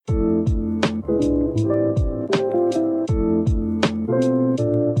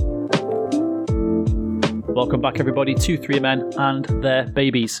Welcome back, everybody, to Three Men and Their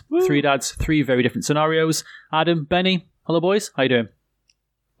Babies. Woo. Three dads, three very different scenarios. Adam, Benny, hello, boys. How you doing?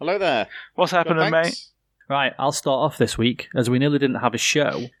 Hello there. What's happening, mate? Right, I'll start off this week, as we nearly didn't have a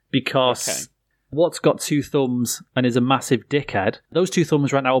show, because what's got two thumbs and is a massive dickhead, those two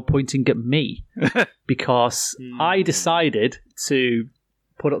thumbs right now are pointing at me, because I decided to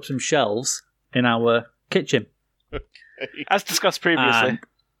put up some shelves in our kitchen. As discussed previously.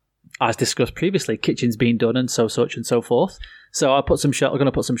 As discussed previously, kitchen's been done and such and so forth. So I'm going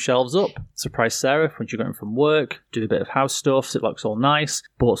to put some shelves up. Surprise Sarah when she's going from work. Do a bit of house stuff so it looks all nice.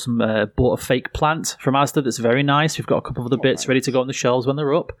 Bought a fake plant from Asda that's very nice. We've got a couple of other bits ready to go on the shelves when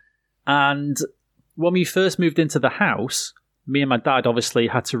they're up. And when we first moved into the house, me and my dad obviously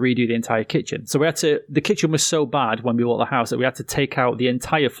had to redo the entire kitchen. So the kitchen was so bad when we bought the house that we had to take out the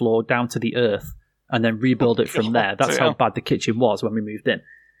entire floor down to the earth and then rebuild it from there. That's how bad the kitchen was when we moved in.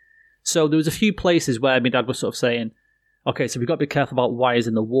 So there was a few places where my dad was sort of saying, okay, so we've got to be careful about wires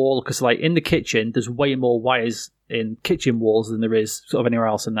in the wall, because like in the kitchen, there's way more wires in kitchen walls than there is sort of anywhere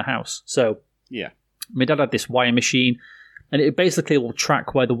else in the house. So my dad had this wire machine, and it basically will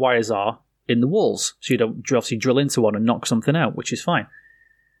track where the wires are in the walls, so you don't obviously drill into one and knock something out, which is fine.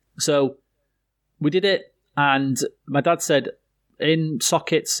 So we did it, and my dad said in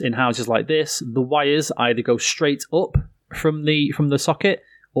sockets in houses like this, the wires either go straight up from the socket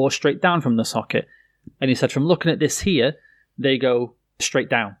or straight down from the socket. And he said, from looking at this here, they go straight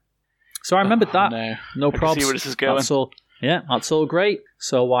down. So I remembered that. No problems. See where this is going. That's all great.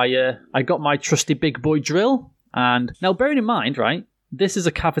 So I got my trusty big boy drill. And now bearing in mind, right, this is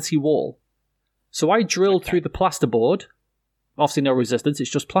a cavity wall. So I drilled through the plasterboard. Obviously no resistance, it's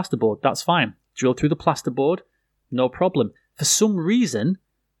just plasterboard. That's fine. Drilled through the plasterboard, no problem. For some reason,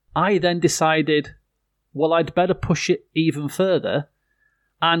 I then decided, well, I'd better push it even further.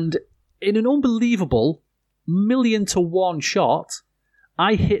 And in an unbelievable 1,000,000-to-1 shot,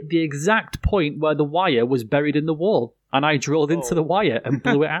 I hit the exact point where the wire was buried in the wall. And I drilled into the wire and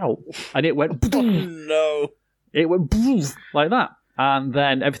blew it out. And it went... Oh, no. It went like that. And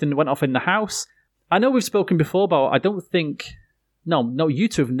then everything went off in the house. I know we've spoken before about... I don't think... No, you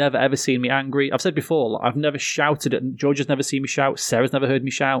two have never ever seen me angry. I've said before, I've never shouted at... George has never seen me shout. Sarah's never heard me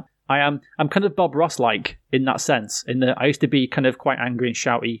shout. I'm kind of Bob Ross-like in that sense, in that I used to be kind of quite angry and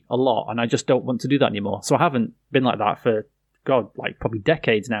shouty a lot, and I just don't want to do that anymore. So I haven't been like that for, probably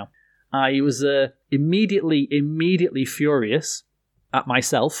decades now. I was immediately furious at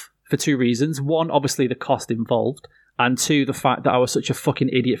myself for two reasons. One, obviously the cost involved, and two, the fact that I was such a fucking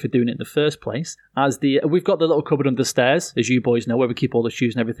idiot for doing it in the first place. We've got the little cupboard under the stairs, as you boys know, where we keep all the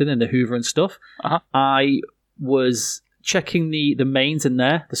shoes and everything, and the Hoover and stuff. I was checking the mains in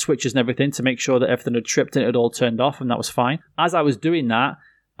there, the switches and everything, to make sure that everything had tripped and it had all turned off, and that was fine. As I was doing that,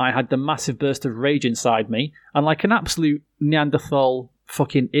 I had the massive burst of rage inside me, and like an absolute Neanderthal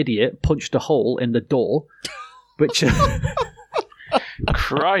fucking idiot, punched a hole in the door, which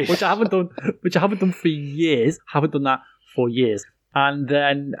Christ. which I haven't done for years. Haven't done that for years. And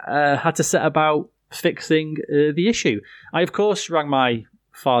then had to set about fixing the issue. I, of course, rang my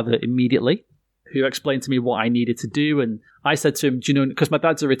father immediately, who explained to me what I needed to do. And I said to him, do you know, because my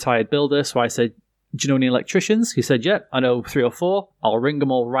dad's a retired builder, so I said, do you know any electricians? He said, yeah, I know 3 or 4. I'll ring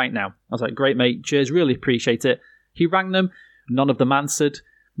them all right now. I was like, great, mate. Cheers. Really appreciate it. He rang them. None of them answered.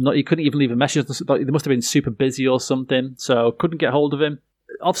 He couldn't even leave a message. They must have been super busy or something, so couldn't get hold of him.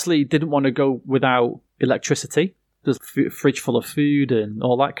 Obviously, didn't want to go without electricity. There's a fridge full of food and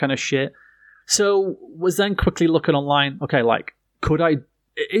all that kind of shit. So was then quickly looking online. Okay,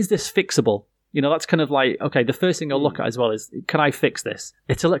 is this fixable? You know, that's kind of like, okay, the first thing I'll look at as well is, can I fix this?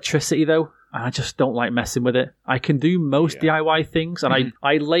 It's electricity, though, and I just don't like messing with it. I can do most DIY things, and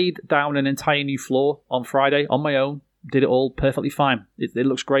I laid down an entire new floor on Friday on my own, did it all perfectly fine. It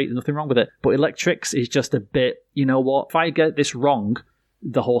looks great, there's nothing wrong with it. But electrics is just a bit, you know what, if I get this wrong,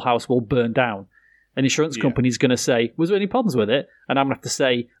 the whole house will burn down. An insurance company's going to say, was there any problems with it? And I'm going to have to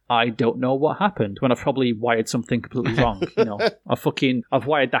say, I don't know what happened, when I've probably wired something completely wrong. You know, I've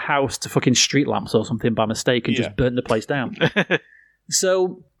wired the house to fucking street lamps or something by mistake and just burnt the place down.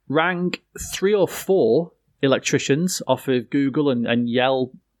 So, rang 3 or 4 electricians off of Google and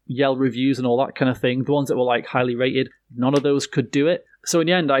Yell reviews and all that kind of thing. The ones that were like highly rated, none of those could do it. So in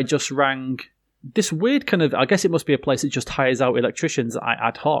the end, I just rang this weird kind of, I guess it must be a place that just hires out electricians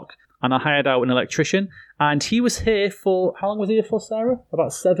ad hoc. And I hired out an electrician, and he was here for, how long was he here for, Sarah?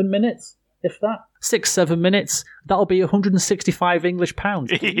 About 7 minutes, if that. 6-7 minutes. That'll be 165 English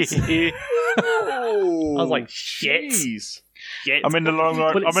pounds. I was like, shit. Jeez. I'm in the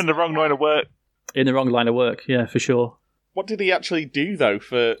wrong line of work. In the wrong line of work, yeah, for sure. what did he actually do though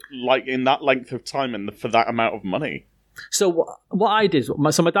for like in that length of time and for that amount of money? So what I did,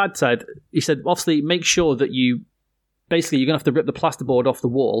 my dad said, he said, obviously make sure that you're going to have to rip the plasterboard off the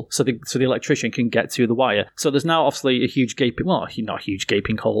wall so the electrician can get to the wire. So there's now obviously a huge gaping, well, not a huge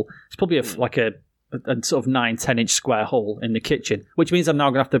gaping hole. It's probably a sort of 9-10 inch square hole in the kitchen, which means I'm now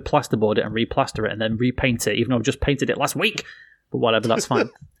going to have to plasterboard it and replaster it and then repaint it, even though I've just painted it last week. But whatever, that's fine.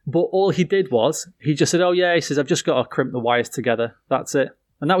 But all he did was, he just said, oh yeah, he says, I've just got to crimp the wires together. That's it.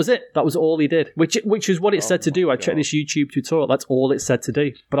 And that was it. That was all he did, which is what it said to do. I checked this YouTube tutorial. That's all it said to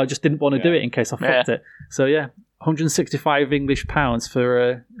do. But I just didn't want to do it in case I fucked it. So yeah, 165 English pounds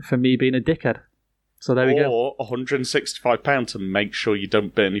for me being a dickhead. So there we go. Or £165 to make sure you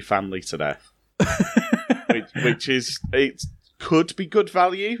don't burn your family to death. which is, it could be good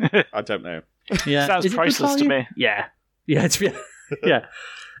value. I don't know. Yeah, sounds priceless to me. Yeah, it's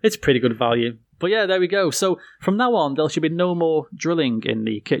it's pretty good value. But yeah, there we go. So from now on, there should be no more drilling in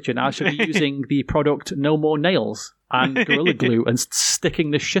the kitchen. I should be using the product No More Nails and Gorilla Glue and sticking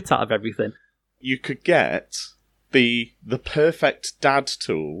the shit out of everything. You could get the perfect dad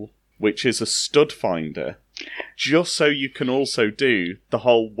tool, which is a stud finder, just so you can also do the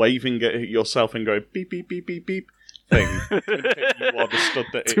whole waving at yourself and going beep, beep, beep, beep, beep thing. You are the stud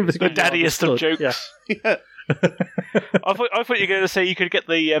that is. The daddiest of jokes. Yeah. I thought you were going to say you could get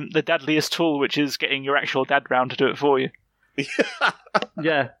the dadliest tool, which is getting your actual dad round to do it for you.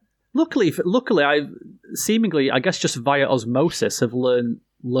 Yeah. Luckily, I seemingly, I guess just via osmosis, have learned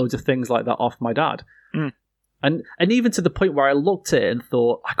loads of things like that off my dad. Mm. And even to the point where I looked at it and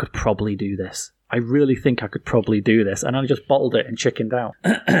thought, I could probably do this. I really think I could probably do this. And I just bottled it and chickened out.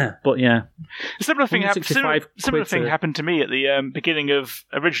 But yeah. A similar thing happened to me at the beginning of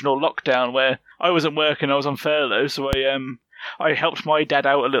original lockdown, where I wasn't working, I was on furlough, so I helped my dad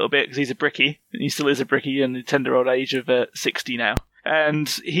out a little bit because he's a brickie, and he still is a brickie in the tender old age of 60 now. And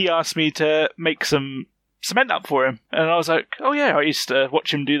he asked me to make some cement up for him. And I was like, oh yeah, I used to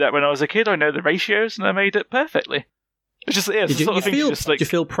watch him do that when I was a kid. I know the ratios, and I made it perfectly. It's just, yeah, it's the sort of thing you just like. Do you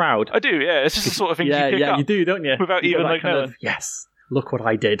feel proud? I do, yeah. It's just the sort of thing you pick up. You do, don't you? Without even like knowing. Yes, look what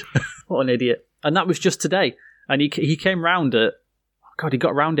I did. What an idiot. And that was just today. And he came round at, he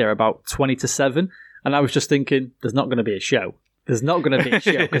got round here about 20 to 7. And I was just thinking, there's not going to be a show. There's not going to be a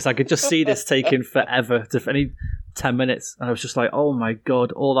show because I could just see this taking forever, any 10 minutes. And I was just like, oh my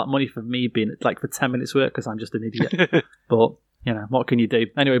God, all that money for me being like for 10 minutes work because I'm just an idiot. But, you know, what can you do?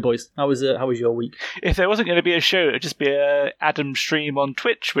 Anyway, boys, how was your week? If there wasn't going to be a show, it would just be a Adam stream on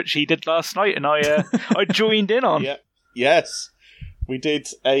Twitch, which he did last night, and I joined in on. Yeah. Yes. We did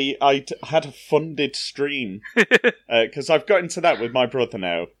I had a funded stream because I've got into that with my brother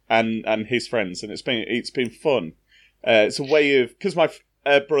now and his friends, and it's been fun. It's a way of, because my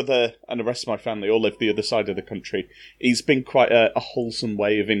brother and the rest of my family all live the other side of the country. It's been quite a wholesome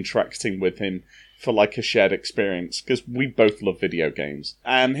way of interacting with him for like a shared experience, because we both love video games.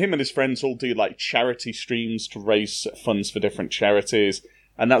 And him and his friends all do like charity streams to raise funds for different charities,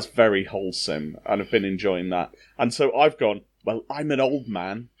 and that's very wholesome, and I've been enjoying that. And so I've gone, well, I'm an old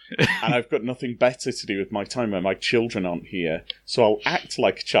man, and I've got nothing better to do with my time when my children aren't here, so I'll act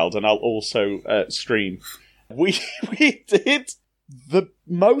like a child, and I'll also stream. We did the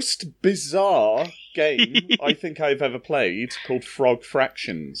most bizarre game I think I've ever played, called Frog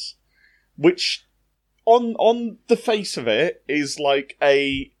Fractions, which on the face of it is like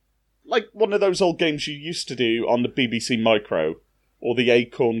one of those old games you used to do on the BBC Micro or the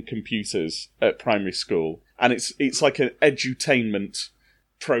Acorn computers at primary school, and it's like an edutainment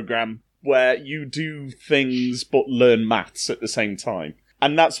program where you do things but learn maths at the same time,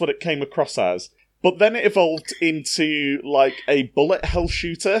 and that's what it came across as. But then it evolved into, like, a bullet hell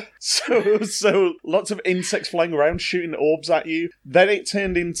shooter. So lots of insects flying around shooting orbs at you. Then it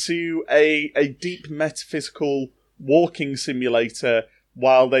turned into a deep metaphysical walking simulator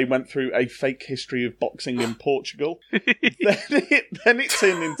while they went through a fake history of boxing in Portugal. then it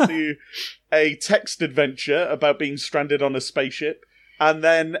turned into a text adventure about being stranded on a spaceship. And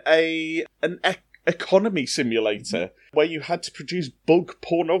then an economy simulator where you had to produce bug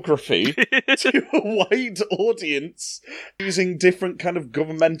pornography to a wide audience using different kind of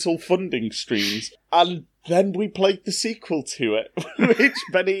governmental funding streams. And then we played the sequel to it, which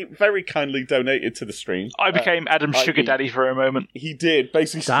Benny very kindly donated to the stream. I became Adam's sugar daddy for a moment. He did,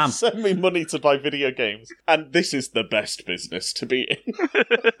 basically send me money to buy video games. And this is the best business to be in.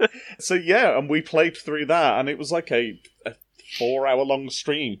 So yeah, and we played through that, and it was like a 4-hour-long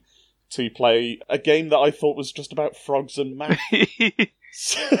stream to play a game that I thought was just about frogs and math.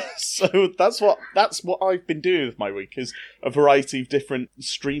 So that's what I've been doing with my week, is a variety of different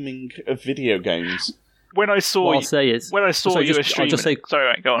streaming of video games. when I saw what I'll say is, when I saw you were streaming. Sorry,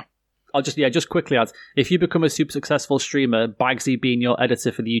 right, go on. I'll just quickly add, if you become a super successful streamer, Bagsy being your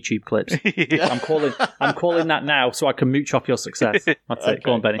editor for the YouTube clips. I'm calling that now so I can mooch off your success. That's it.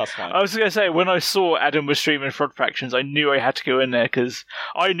 Go on, Benny. I was going to say, when I saw Adam was streaming Frog Fractions, I knew I had to go in there because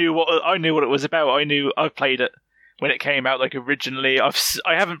I knew what it was about. I played it when it came out, like originally. I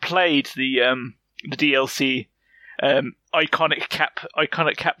haven't played the DLC iconic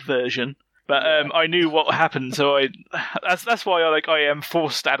cap version. But I knew what happened, so that's why I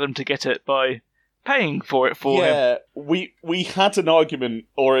forced Adam to get it by paying for it for him. Yeah, we had an argument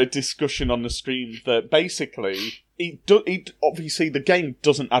or a discussion on the stream that basically obviously the game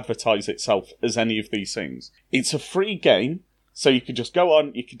doesn't advertise itself as any of these things. It's a free game, so you can just go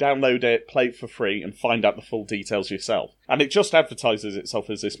on, you can download it, play it for free, and find out the full details yourself. And it just advertises itself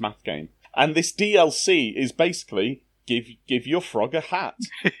as this math game. And this DLC is basically give your frog a hat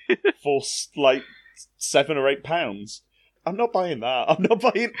for like £7 or £8. I'm not buying that. I'm not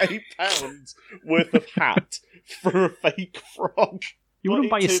buying £8 worth of hat for a fake frog. You wouldn't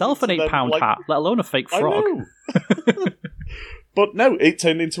buy yourself an £8 hat, let alone a fake frog. I know. But no, it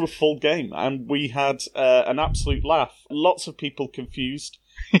turned into a full game, and we had an absolute laugh. Lots of people confused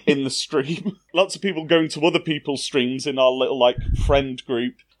in the stream. Lots of people going to other people's streams in our little friend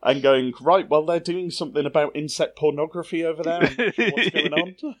group and going, right, well, they're doing something about insect pornography over there. I'm not sure what's going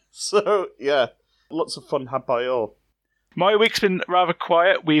on. So, yeah, lots of fun had by all. My week's been rather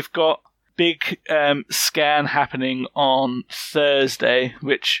quiet. We've got big scan happening on Thursday,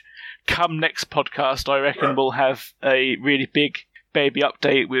 which come next podcast, I reckon we'll have a really big baby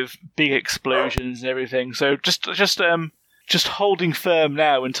update with big explosions and everything. So just holding firm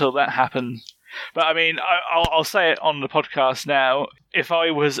now until that happens. But I mean, I'll say it on the podcast now. If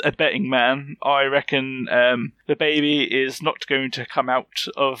I was a betting man, I reckon the baby is not going to come out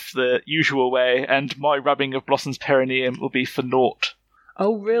of the usual way, and my rubbing of Blossom's perineum will be for naught.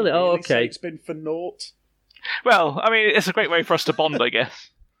 Oh, really? Oh, okay. It's been for naught? Well, I mean, it's a great way for us to bond, I guess.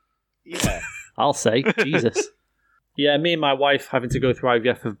 Yeah. I'll say. Jesus. Yeah, me and my wife having to go through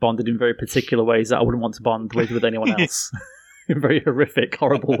IVF have bonded in very particular ways that I wouldn't want to bond with anyone else. In very horrific,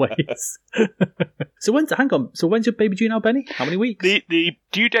 horrible ways. So when's your baby due now, Benny? How many weeks? The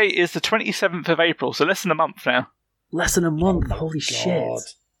due date is the 27th of April, so less than a month now. Less than a month? Holy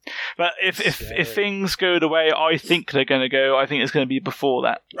shit. But if things go the way I think they're going to go, I think it's going to be before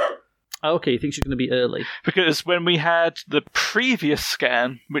that. Oh, okay, you think she's going to be early? Because when we had the previous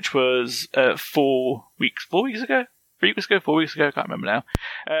scan, which was 4 weeks ago? 3 weeks ago? 4 weeks ago? I can't remember now.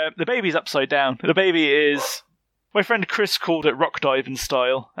 The baby's upside down. The baby is... My friend Chris called it rock diving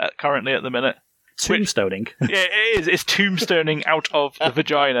style currently at the minute. Tombstoning? Yeah, it is. It's tombstoning out of the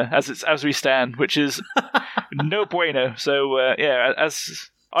vagina as we stand, which is no bueno. So,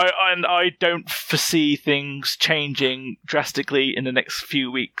 I don't foresee things changing drastically in the next few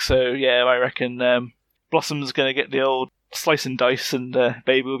weeks. So, yeah, I reckon Blossom's going to get the old slice and dice and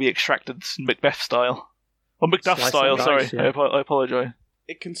baby will be extracted Macbeth style. Or Macduff style, sorry. Yeah. I apologise.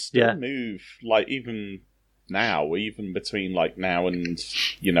 It can still move, even... now, even between now and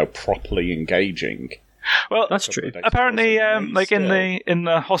properly engaging. Well, that's true. Apparently, in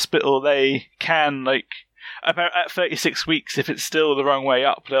the hospital, they can about at 36 weeks, if it's still the wrong way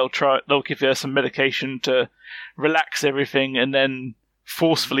up, they'll give you some medication to relax everything, and then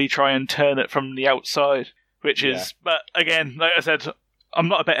forcefully try and turn it from the outside. Which is, but again, like I said, I'm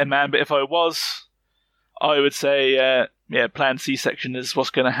not a betting man, but if I was, I would say. Planned C-section is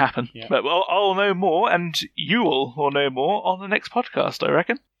what's going to happen. Yeah. But I'll know more, and you will know more on the next podcast, I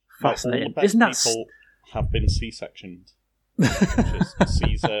reckon. Fascinating. Isn't that people have been C-sectioned?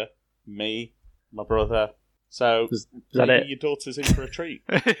 Caesar, me, my brother. So is that it? Your daughter's in for a treat.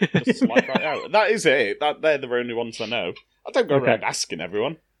 Just slide right out. That is it. They're the only ones I know. I don't go around asking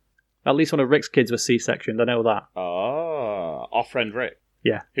everyone. At least one of Rick's kids was C-sectioned. I know that. Ah, our friend Rick.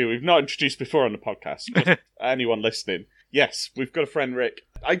 Yeah. Who we've not introduced before on the podcast. Just anyone listening. Yes, we've got a friend, Rick.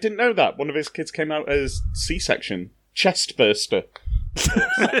 I didn't know that. One of his kids came out as C-section. Chest burster.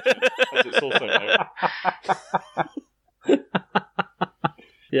 As it's also known.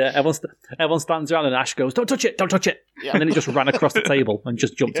 Yeah, everyone stands around and Ash goes, don't touch it! Yeah. And then he just ran across the table and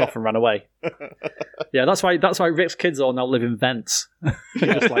just jumped off and ran away. Yeah, that's why Rick's kids all now live in vents. They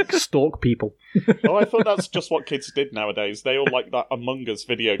just stalk people. Oh, I thought that's just what kids did nowadays. They all like that Among Us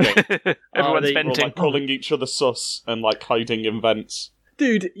video game. Everyone's venting. All, calling each other sus and hiding in vents.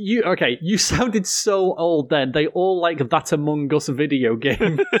 Dude, you sounded so old then. They all like that Among Us video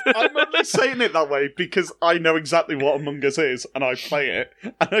game. I'm only saying it that way because I know exactly what Among Us is and I play it.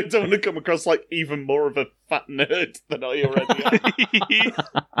 And I don't want to come across even more of a fat nerd than I already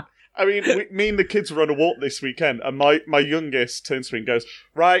am. I mean, me and the kids were on a walk this weekend, and my youngest turns to me and goes,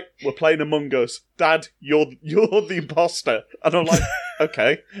 "Right, we're playing Among Us. Dad, you're the imposter." And I'm like,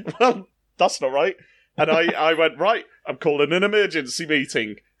 "Okay, well, that's not right." And I went, "Right, I'm calling an emergency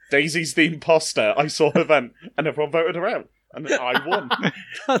meeting. Daisy's the imposter. I saw her then," and everyone voted her out, and I won.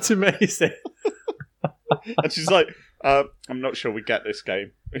 That's amazing. And she's like, "I'm not sure we get this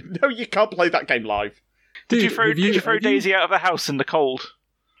game." No, you can't play that game live. Did you throw Daisy out of the house in the cold?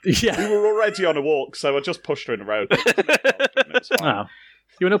 Yeah. We were already on a walk, so I just pushed her in the road. Wow.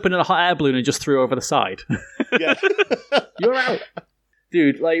 You went up in a hot air balloon and just threw her over the side. Yeah. You're out.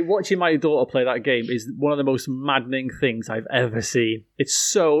 Dude, like, watching my daughter play that game is one of the most maddening things I've ever seen. It's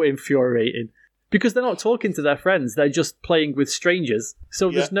so infuriating. Because they're not talking to their friends, they're just playing with strangers. So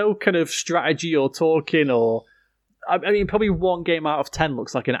there's no kind of strategy or talking or... I mean, probably 1 game out of 10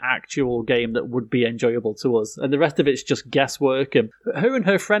 looks like an actual game that would be enjoyable to us. And the rest of it's just guesswork. And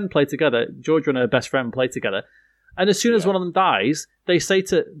her friend play together. Georgia and her best friend play together. And as soon as one of them dies, they say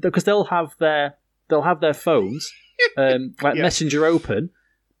to... Because they'll have their phones, Messenger open.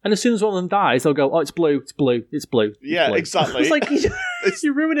 And as soon as one of them dies, they'll go, "Oh, it's blue, it's blue, it's blue." Yeah, blue. exactly. It's like,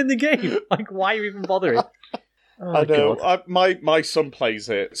 you're ruining the game. Like, why are you even bothering? Oh, I know. My son plays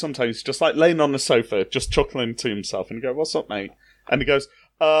it sometimes, just like laying on the sofa, just chuckling to himself, and go, "What's up, mate?" And he goes,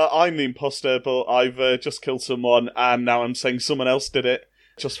 "I'm the imposter, but I've just killed someone, and now I'm saying someone else did it,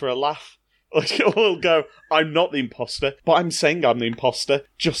 just for a laugh." We'll go, "I'm not the imposter, but I'm saying I'm the imposter,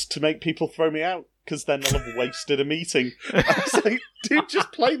 just to make people throw me out, because then they'll have wasted a meeting." I was like, dude,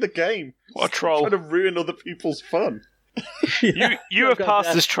 just play the game. What a troll. Trying to ruin other people's fun. You have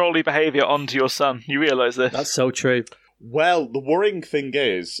passed this trolly behaviour on to your son. You realise this? That's so true. Well, the worrying thing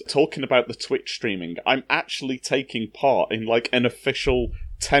is, talking about the Twitch streaming, I'm actually taking part in like an official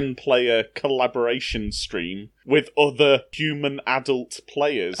 10-player collaboration stream with other human adult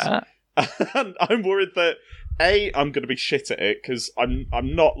players. And I'm worried that A, I'm going to be shit at it because I'm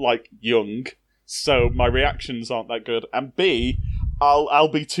not like young, so my reactions aren't that good, and B, I'll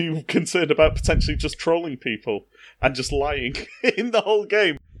be too concerned about potentially just trolling people and just lying in the whole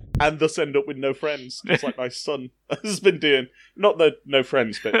game, and thus end up with no friends, just like my son has been doing. Not the no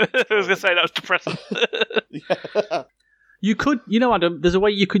friends bit. I was going to say that was depressing. Yeah. You could, Adam, there's a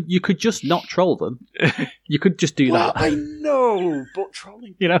way you could just not troll them. You could just do that. I know, but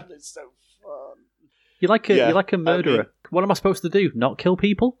trolling people is so fun. You're like a murderer. I mean, what am I supposed to do? Not kill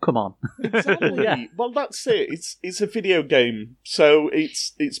people? Come on. Exactly. Yeah. Well, that's it. It's a video game, so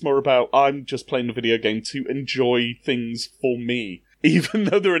it's more about I'm just playing a video game to enjoy things for me, even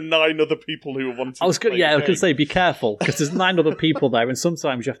though there are 9 other people who are wanting. I was going to say be careful because there's 9 other people there, and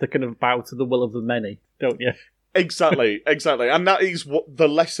sometimes you have to kind of bow to the will of the many, don't you? Exactly, and that is what the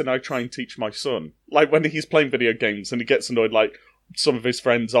lesson I try and teach my son. Like when he's playing video games and he gets annoyed, like some of his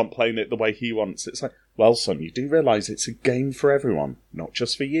friends aren't playing it the way he wants. It's like, well, son, you do realise it's a game for everyone, not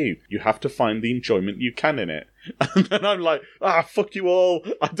just for you. You have to find the enjoyment you can in it. And then I'm like, fuck you all.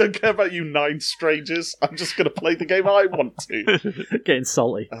 I don't care about you 9 strangers. I'm just going to play the game I want to. Getting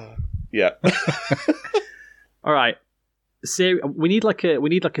salty. Yeah. All right. We need like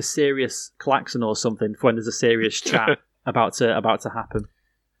a serious klaxon or something for when there's a serious chat about to happen.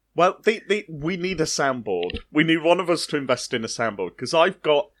 Well, we need a soundboard. We need one of us to invest in a soundboard, because I've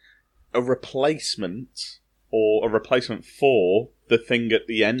got a replacement for the thing at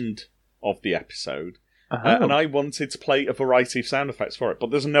the end of the episode. And I wanted to play a variety of sound effects for it, but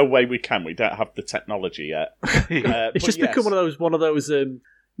there's no way we can. We don't have the technology yet. It's just become one of those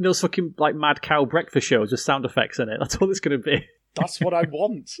those fucking like mad cow breakfast shows with sound effects in it. That's all it's going to be. That's what I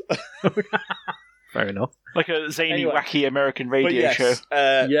want. Fair enough. Like a zany, wacky American radio show.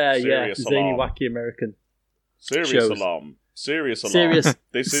 Zany, wacky American. Serious alarm. Serious alarm.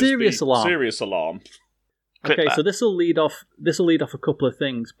 Serious alarm. Serious alarm. Okay, so this will lead off a couple of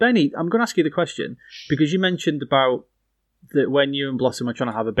things. Benny, I'm going to ask you the question because you mentioned about that when you and Blossom were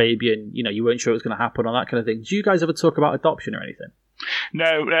trying to have a baby and you weren't sure it was going to happen or that kind of thing. Do you guys ever talk about adoption or anything?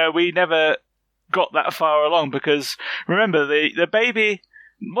 No, we never got that far along because remember the baby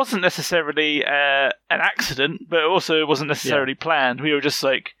wasn't necessarily an accident, but it also wasn't necessarily planned. We were just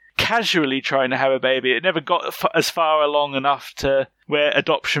like casually trying to have a baby. It never got as far along enough to where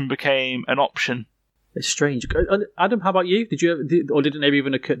adoption became an option. It's strange. Adam, how about you? Did it ever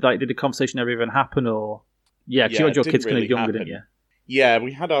even occur, did the conversation ever even happen? Or you had your kids kind of younger, didn't you? Yeah,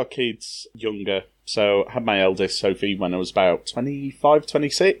 we had our kids younger. So I had my eldest, Sophie, when I was about 25,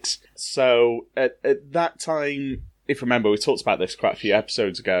 26. So at that time, if you remember, we talked about this quite a few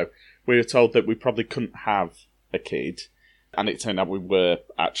episodes ago, we were told that we probably couldn't have a kid. and it turned out we were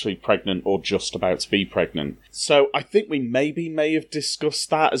actually pregnant or just about to be pregnant. So I think we may have discussed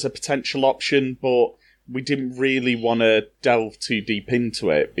that as a potential option, but we didn't really want to delve too deep into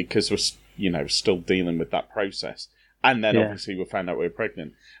it because we're, still dealing with that process. And then obviously we found out we were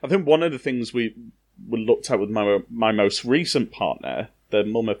pregnant. I think one of the things we looked at with my most recent partner, the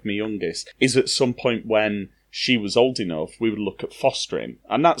mum of my youngest, is at some point when she was old enough, we would look at fostering.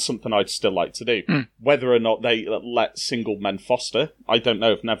 And that's something I'd still like to do. Whether or not they let single men foster, I don't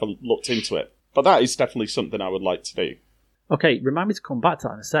know. I've never looked into it. But that is definitely something I would like to do. Okay, remind me to come back to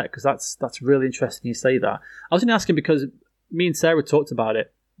that in a sec, because that's really interesting you say that. I was going to ask him because me and Sarah talked about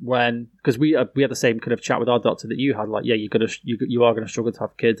it because we had the same kind of chat with our doctor that you had, like, yeah, you are going to struggle to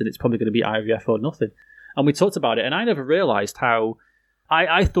have kids and it's probably going to be IVF or nothing. And we talked about it, and I never realised how...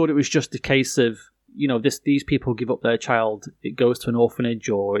 I thought it was just a case of, these people give up their child, it goes to an orphanage,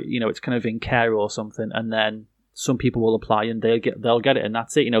 or, it's kind of in care or something, and then some people will apply and they'll get it, and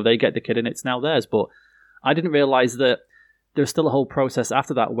that's it. They get the kid and it's now theirs. But I didn't realise that there's still a whole process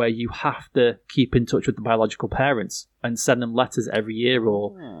after that where you have to keep in touch with the biological parents and send them letters every year,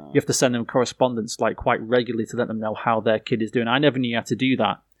 or you have to send them correspondence like quite regularly to let them know how their kid is doing. I never knew how to do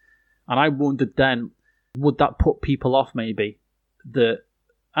that. And I wondered then, would that put people off maybe?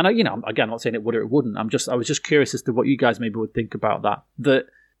 And again, I'm not saying it would or it wouldn't. I was just curious as to what you guys maybe would think about that.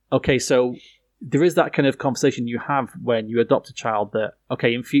 Okay, so there is that kind of conversation you have when you adopt a child that,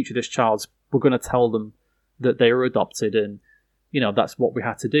 okay, in future we're going to tell them that they are adopted and, that's what we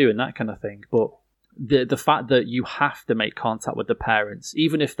had to do and that kind of thing. But the fact that you have to make contact with the parents,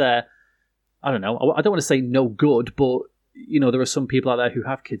 even if they're, I don't know, I don't want to say no good, but, there are some people out there who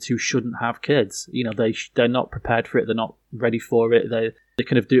have kids who shouldn't have kids. They're not prepared for it. They're not ready for it. They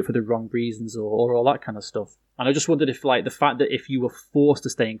kind of do it for the wrong reasons or all that kind of stuff. And I just wondered if, like, the fact that if you were forced to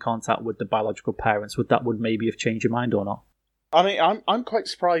stay in contact with the biological parents, would maybe have changed your mind or not? I mean, I'm quite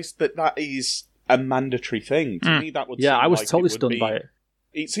surprised that is a mandatory thing. To me, that would seem I was like totally stunned by it.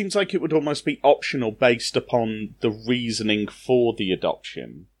 It seems like it would almost be optional based upon the reasoning for the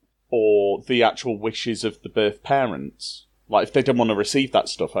adoption or the actual wishes of the birth parents. Like, if they didn't want to receive that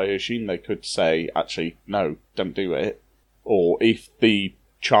stuff, I assume they could say, actually, no, don't do it. Or if the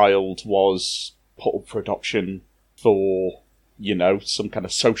child was put up for adoption for, some kind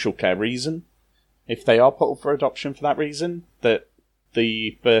of social care reason, if they are put up for adoption for that reason, that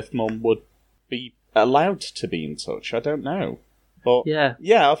the birth mum would be allowed to be in touch. I don't know. But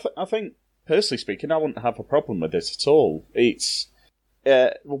I think, personally speaking, I wouldn't have a problem with this at all. It's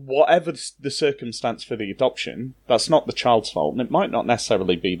whatever the circumstance for the adoption, that's not the child's fault, and it might not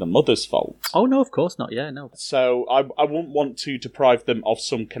necessarily be the mother's fault. Oh, no, of course not. Yeah, no. So I wouldn't want to deprive them of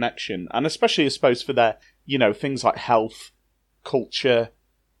some connection, and especially, I suppose, for their, things like health, culture,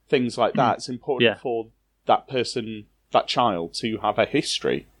 things like that. It's important for that person, that child, to have a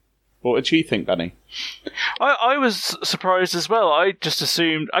history. What did you think, Benny? I was surprised as well. I just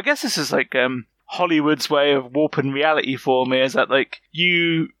assumed... I guess this is like Hollywood's way of warping reality for me, is that, like,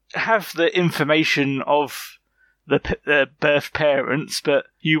 you have the information of the birth parents, but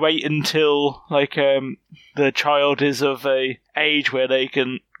you wait until, like, the child is of a age where they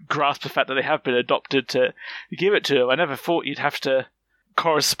can grasp the fact that they have been adopted to give it to them. I never thought you'd have to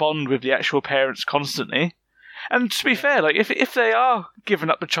correspond with the actual parents constantly. And to be fair, like, if they are giving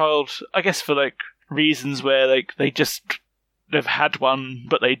up the child, I guess for, like, reasons where, like, they've had one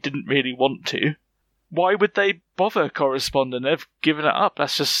but they didn't really want to, why would they bother corresponding? They've given it up.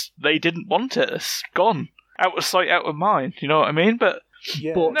 That's just, they didn't want it. It's gone. Out of sight, out of mind. You know what I mean? But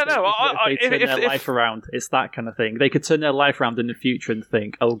yeah, but if they turn their life around, it's that kind of thing. They could turn their life around in the future and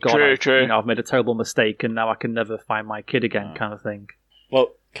think, oh God, I've made a terrible mistake and now I can never find my kid again, kind of thing.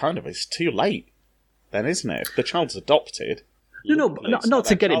 Well, kind of. It's too late then, isn't it? If the child's adopted... not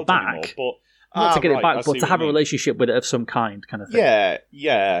to get it back. Anymore, but... Not to get it back, but to have a relationship with it of some kind of thing.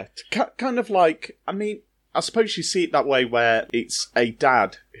 Yeah. Kind of like, I mean, I suppose you see it that way where it's a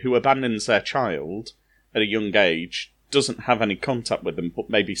dad who abandons their child at a young age, doesn't have any contact with them, but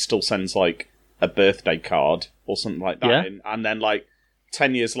maybe still sends, like, a birthday card or something like that. Yeah. And then, like,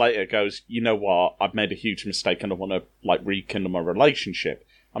 10 years later goes, you know what, I've made a huge mistake and I want to, like, rekindle my relationship.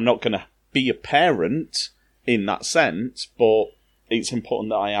 I'm not going to be a parent in that sense, but it's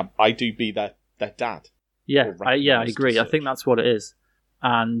important that I do be their dad. Yeah, I agree. I think that's what it is.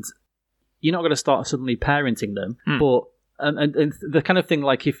 And you're not going to start suddenly parenting them, but and the kind of thing,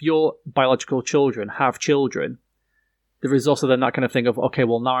 like, if your biological children have children, there is also then that kind of thing of, okay,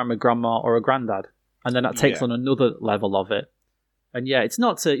 well, now I'm a grandma or a granddad, and then that takes on another level of it. And yeah, it's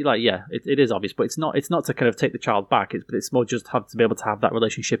not to it is obvious, but it's not to kind of take the child back. It's more just to be able to have that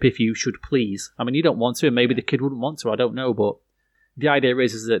relationship if you should please. I mean, you don't want to, and maybe the kid wouldn't want to. I don't know, but the idea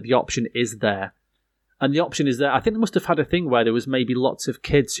is that the option is there, and the option is there. I think they must have had a thing where there was maybe lots of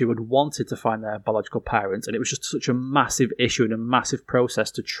kids who had wanted to find their biological parents, and it was just such a massive issue and a massive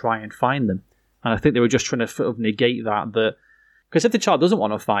process to try and find them. And I think they were just trying to sort of negate that because if the child doesn't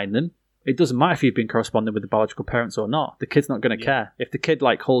want to find them, it doesn't matter if you've been corresponding with the biological parents or not. The kid's not going to care. If the kid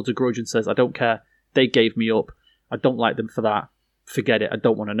holds a grudge and says, I don't care, they gave me up, I don't like them for that, forget it, I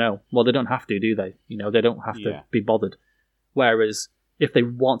don't want to know. Well, they don't have to, do they? They don't have to be bothered. Whereas if they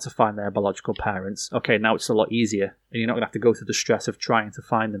want to find their biological parents, okay, now it's a lot easier, and you're not going to have to go through the stress of trying to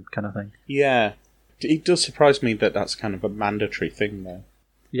find them, kind of thing. Yeah. It does surprise me that that's kind of a mandatory thing, though.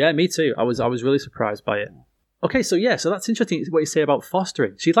 Yeah, me too. I was really surprised by it. Okay, so that's interesting what you say about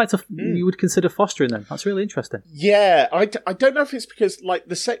fostering. So you would consider fostering then? That's really interesting. Yeah, I don't know if it's because,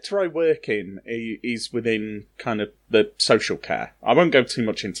 the sector I work in is within kind of the social care. I won't go too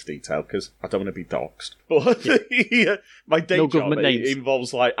much into detail because I don't want to be doxxed. But my day job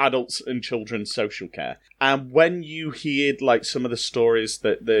involves, adults and children's social care. And when you hear, some of the stories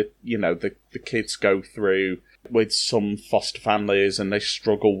that the kids go through with some foster families and they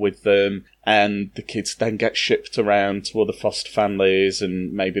struggle with them, and the kids then get shipped around to other foster families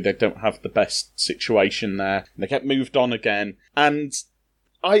and maybe they don't have the best situation there, and they get moved on again. And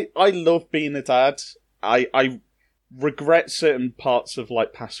I love being a dad. I regret certain parts of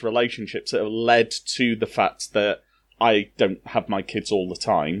past relationships that have led to the fact that I don't have my kids all the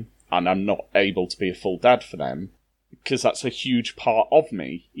time and I'm not able to be a full dad for them, because that's a huge part of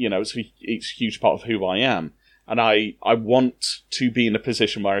me. It's a huge part of who I am. And I want to be in a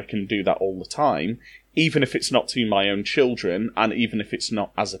position where I can do that all the time, even if it's not to my own children, and even if it's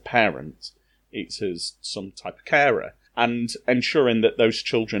not as a parent, it's as some type of carer. And ensuring that those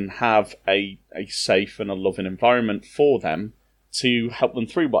children have a safe and a loving environment for them to help them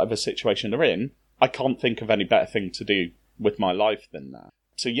through whatever situation they're in, I can't think of any better thing to do with my life than that.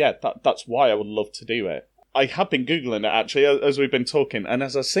 So yeah, that's why I would love to do it. I have been Googling it, actually, as we've been talking, and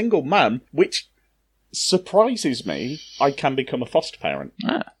as a single man, which surprises me, I can become a foster parent.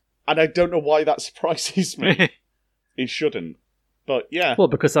 Ah. And I don't know why that surprises me. It shouldn't. But yeah. Well,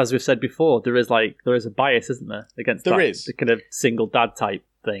 because as we've said before, there is a bias, isn't there, against the kind of single dad type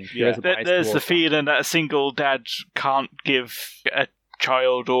thing. Yeah. There's the feeling that a single dad can't give a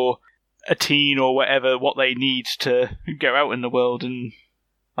child or a teen or whatever what they need to go out in the world. And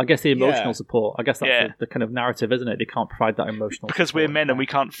I guess the emotional support. I guess that's the kind of narrative, isn't it? They can't provide that emotional because support. We're men and we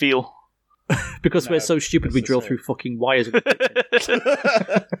can't feel. Because we're so stupid, we drill through fucking wires. Well,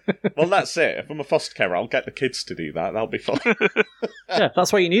 that's it. If I'm a foster carer, I'll get the kids to do that. That'll be fun. Yeah,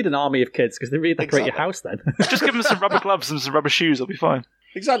 that's why you need an army of kids, because they redecorate your house then. Just give them some rubber gloves and some rubber shoes, they'll be fine.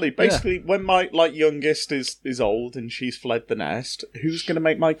 Exactly. Basically, when my youngest is old and she's fled the nest, who's going to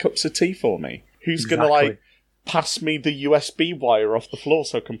make my cups of tea for me? Who's going to pass me the USB wire off the floor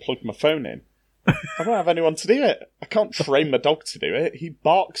so I can plug my phone in? I don't have anyone to do it. I can't train my dog to do it. He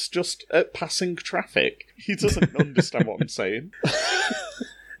barks just at passing traffic. He doesn't understand what I'm saying.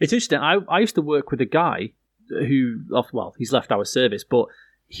 It's interesting. I used to work with a guy who, he's left our service, but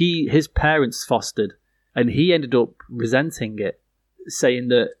his parents fostered, and he ended up resenting it, saying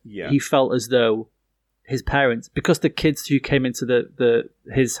that he felt as though his parents, because the kids who came into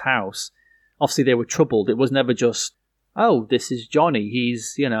his house, obviously they were troubled. It was never just, oh, this is Johnny,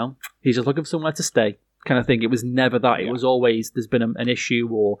 he's just looking for somewhere to stay, kind of thing. It was never that. It was always, there's been an issue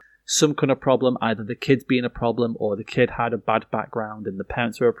or some kind of problem, either the kid's being a problem or the kid had a bad background and the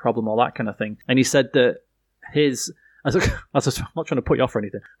parents were a problem, or that kind of thing. And he said that I'm not trying to put you off or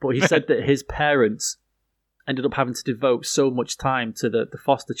anything, but he said that his parents ended up having to devote so much time to the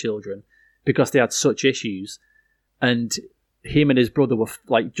foster children because they had such issues, and him and his brother were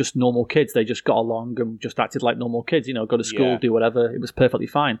just normal kids. They just got along and just acted like normal kids, go to school, do whatever. It was perfectly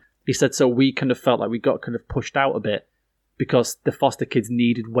fine. He said, so we kind of felt like we got kind of pushed out a bit because the foster kids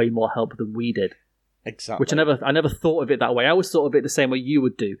needed way more help than we did. Exactly. Which I never thought of it that way. I always thought of it the same way you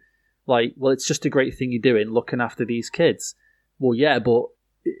would do. It's just a great thing you're doing, looking after these kids. Well, yeah, but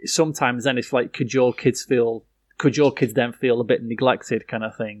sometimes then it's could your kids then feel a bit neglected, kind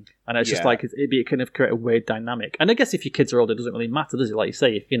of thing? And it's just it kind of create a weird dynamic. And I guess if your kids are older, it doesn't really matter, does it? Like you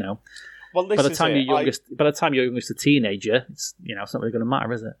say, well, by the time your youngest a teenager, it's not really going to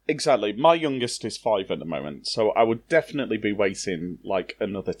matter, is it? Exactly. My youngest is 5 at the moment, so I would definitely be waiting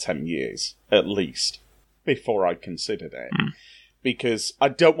another 10 years at least before I considered it, because I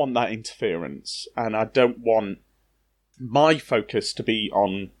don't want that interference, and I don't want my focus to be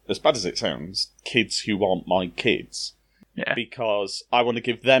on, as bad as it sounds, kids who aren't my kids. because I want to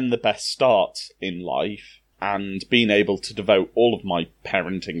give them the best start in life, and being able to devote all of my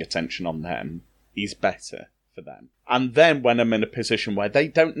parenting attention on them is better for them. And then when I'm in a position where they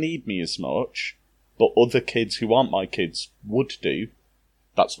don't need me as much, but other kids who aren't my kids would do,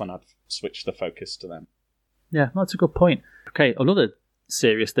 that's when I'd switch the focus to them. Yeah, that's a good point. Okay, another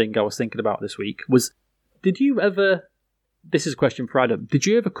serious thing I was thinking about this week was, did you ever, this is a question for Adam, did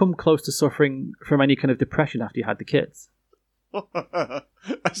you ever come close to suffering from any kind of depression after you had the kids? I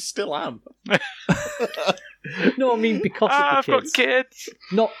still am. No, I mean because of the I've kids. Got kids.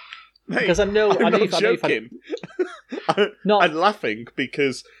 Not because I'm not joking. I'm laughing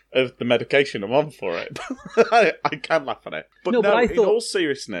because of the medication I'm on for it. I can laugh at it, but no. But I thought, in all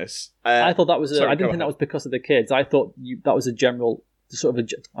seriousness, I thought that was. I didn't think that was because of the kids. I thought that was a general sort of.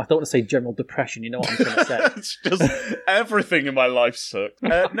 I don't want to say general depression. You know what I'm trying to say? It's just everything in my life sucks.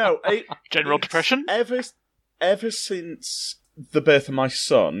 General depression. Ever since the birth of my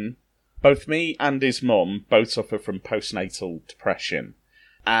son, both me and his mum both suffer from postnatal depression.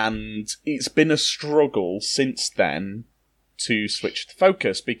 And it's been a struggle since then to switch the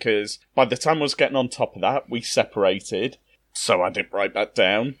focus, because by the time I was getting on top of that, we separated, so I didn't write that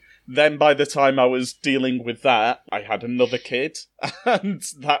down. Then by the time I was dealing with that, I had another kid, and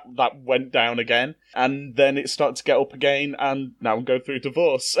that went down again. And then it started to get up again, and now I'm going through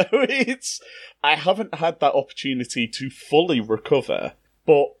divorce. So I haven't had that opportunity to fully recover,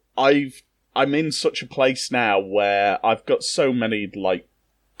 but I'm in such a place now where I've got so many,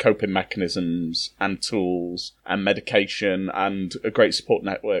 coping mechanisms and tools and medication and a great support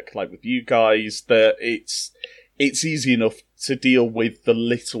network like with you guys that it's easy enough to deal with the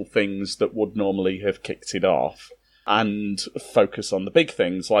little things that would normally have kicked it off and focus on the big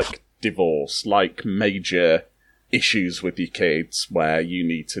things like divorce, like major issues with your kids where you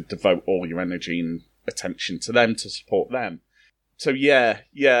need to devote all your energy and attention to them to support them. So yeah,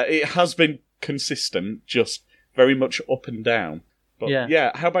 it has been consistent, just very much up and down. But yeah,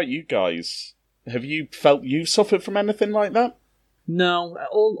 how about you guys? Have you felt you suffered from anything like that? No,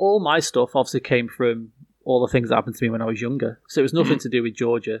 all my stuff obviously came from all the things that happened to me when I was younger. So it was nothing to do with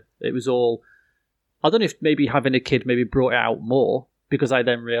Georgia. It was all, I don't know if maybe having a kid maybe brought it out more, because I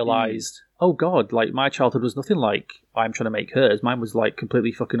then realised, oh God, my childhood was nothing like I'm trying to make hers. Mine was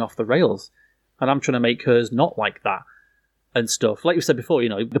completely fucking off the rails. And I'm trying to make hers not like that and stuff. Like you said before,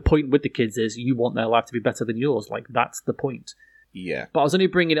 the point with the kids is you want their life to be better than yours. That's the point. Yeah. But I was only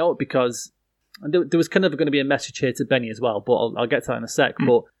bringing it up because there was kind of going to be a message here to Benny as well, but I'll get to that in a sec.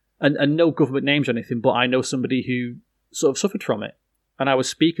 But and no government names or anything, but I know somebody who sort of suffered from it. And I was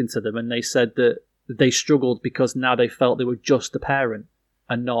speaking to them, and they said that they struggled because now they felt they were just a parent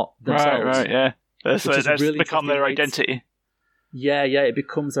and not themselves. Right, yeah. That's really become their identity. Yeah, it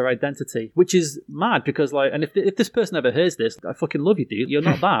becomes their identity, which is mad because, and if this person ever hears this, I fucking love you, dude. You're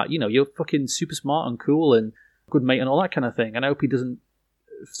not that. You're fucking super smart and cool and good mate and all that kind of thing. And I hope he doesn't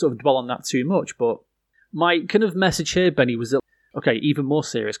sort of dwell on that too much. But my kind of message here, Benny, was that, okay, even more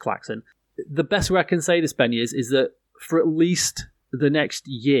serious, Claxon. The best way I can say this, Benny, is that for at least the next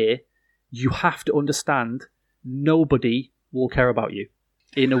year, you have to understand nobody will care about you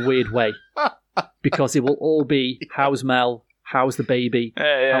in a weird way. Because it will all be, how's Mel? How's the baby?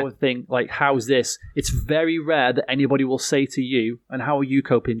 How a thing? How's this? It's very rare that anybody will say to you, and how are you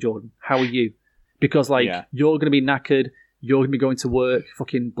coping, Jordan? How are you? Because, you're going to be knackered, you're going to be going to work,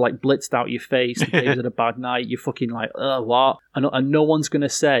 fucking, blitzed out your face, the baby's had a bad night, you're fucking what? And no one's going to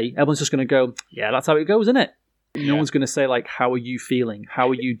say, everyone's just going to go, yeah, that's how it goes, isn't it? No one's going to say, how are you feeling? How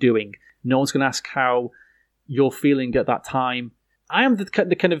are you doing? No one's going to ask how you're feeling at that time. I am the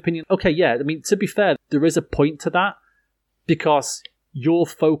kind of opinion, okay, yeah, I mean, to be fair, there is a point to that, because your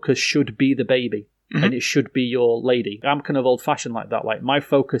focus should be the baby. And it should be your lady. I'm kind of old-fashioned like that. My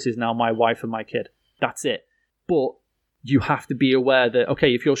focus is now my wife and my kid. That's it. But you have to be aware that,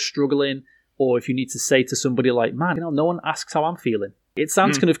 okay, if you're struggling, or if you need to say to somebody man, no one asks how I'm feeling. It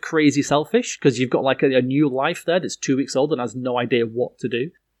sounds kind of crazy selfish, because you've got a new life there that's 2 weeks old and has no idea what to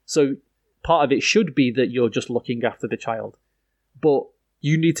do. So part of it should be that you're just looking after the child. But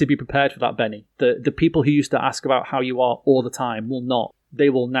you need to be prepared for that, Benny. The people who used to ask about how you are all the time will not. They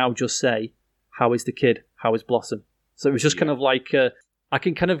will now just say, how is the kid? How is Blossom? So it was just kind of I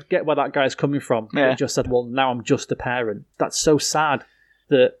can kind of get where that guy's coming from. Yeah. He just said, well, now I'm just a parent. That's so sad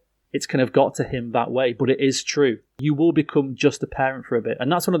that it's kind of got to him that way, but it is true. You will become just a parent for a bit.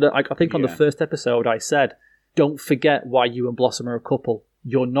 And that's one of the, I think on the first episode I said, don't forget why you and Blossom are a couple.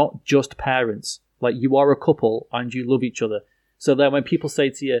 You're not just parents. You are a couple and you love each other. So then when people say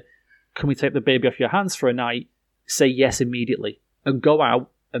to you, can we take the baby off your hands for a night? Say yes immediately. And go out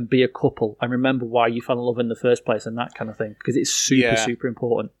and be a couple and remember why you fell in love in the first place and that kind of thing, because it's super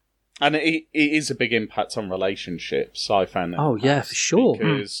important. And it is a big impact on relationships, I found. Oh, yeah, for sure.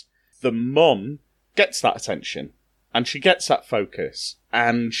 Because the mum gets that attention, and she gets that focus,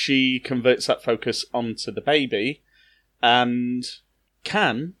 and she converts that focus onto the baby, and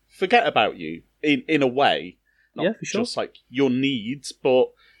can forget about you in a way. Not for sure. Just like your needs,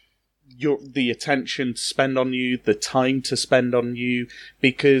 but the attention to spend on you, the time to spend on you,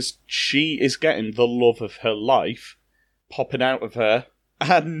 because she is getting the love of her life popping out of her,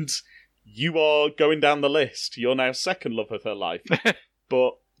 and you are going down the list. You're now second love of her life.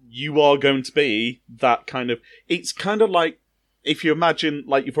 But you are going to be that kind of... It's kind of like, if you imagine,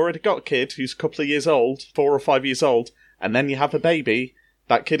 like, you've already got a kid who's a couple of years old, 4 or 5 years old, and then you have a baby,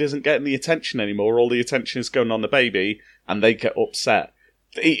 that kid isn't getting the attention anymore. All the attention is going on the baby, and they get upset.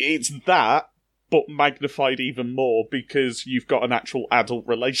 It's that, but magnified even more because you've got an actual adult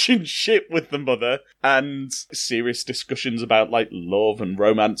relationship with the mother and serious discussions about like love and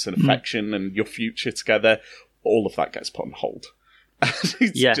romance and affection and your future together. All of that gets put on hold.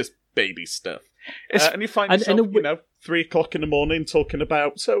 It's just baby stuff. And you find yourself, 3 o'clock in the morning talking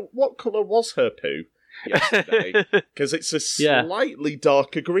about, so what colour was her poo yesterday? Because it's a slightly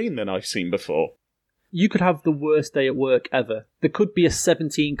darker green than I've seen before. You could have the worst day at work ever. There could be a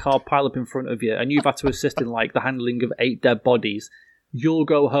 17-car pile-up in front of you, and you've had to assist in like the handling of 8 dead bodies. You'll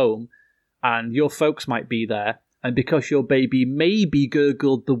go home, and your folks might be there, and because your baby maybe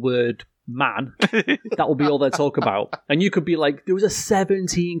gurgled the word man, that will be all they talk about. And you could be like, there was a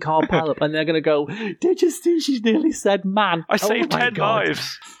 17-car pile-up, and they're going to go, did you see she nearly said man? I saved 10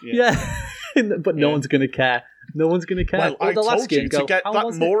 lives. Yeah. But no one's going to care. No one's going to care. Well, I told you to get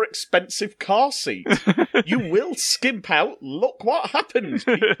that more expensive car seat. You will skimp out. Look what happens.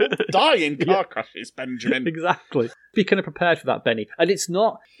 People die in car crashes, Benjamin. Exactly. Be kind of prepared for that, Benny. And it's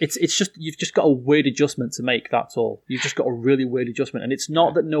not... It's just... You've just got a weird adjustment to make, that's all. You've just got a really weird adjustment. And it's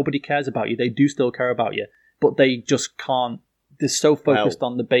not that nobody cares about you. They do still care about you. But they just can't... They're so focused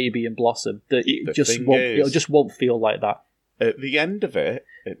on the baby and Blossom that it just won't feel like that. At the end of it,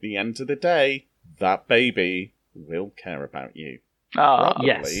 at the end of the day, that baby will care about you.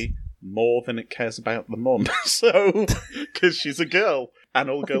 Probably more than it cares about the mum. So, because she's a girl, and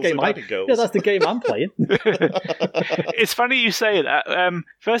all girls are daddy girls. Yeah, that's the game I'm playing. It's funny you say that.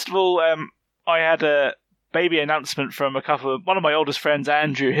 First of all, I had a baby announcement from one of my oldest friends,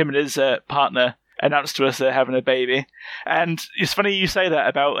 Andrew. Him and his partner announced to us they're having a baby. And it's funny you say that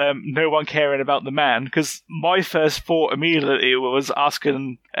about no one caring about the man, because my first thought immediately was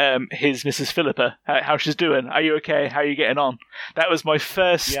asking his Mrs. Philippa how she's doing. Are you okay? How are you getting on? That was my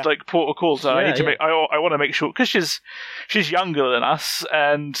first port of call. So I need to make. I want to make sure, because she's younger than us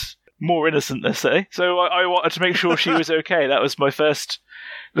and more innocent, let's say. So I wanted to make sure she was okay. That was the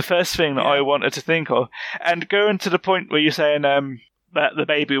first thing that I wanted to think of. And going to the point where you're saying that the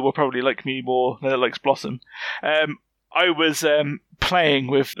baby will probably like me more than it likes Blossom. I was playing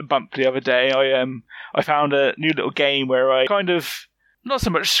with Bump the other day. I found a new little game where I kind of not so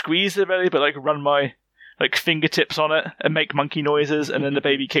much squeeze the belly, but like run my fingertips on it and make monkey noises, and then the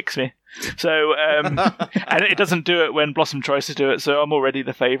baby kicks me. So and it doesn't do it when Blossom tries to do it. So I'm already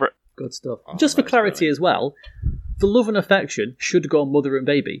the favourite. Good stuff. Just for clarity as well, the love and affection should go on mother and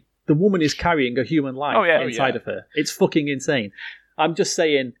baby. The woman is carrying a human life inside of her. It's fucking insane. I'm just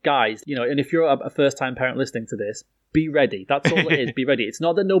saying, guys, and if you're a first-time parent listening to this, be ready. That's all it is. Be ready. It's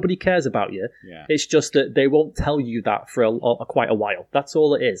not that nobody cares about you. Yeah. It's just that they won't tell you that for quite a while. That's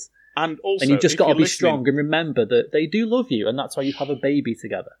all it is. And also, you've just got to be strong and remember that they do love you, and that's why you have a baby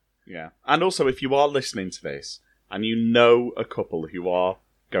together. Yeah. And also, if you are listening to this and you know a couple who are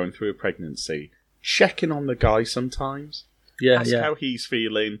going through a pregnancy, check in on the guy sometimes. Ask how he's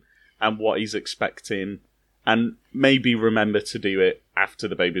feeling and what he's expecting. And maybe remember to do it after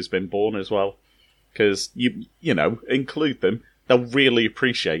the baby's been born as well. Because, you include them. They'll really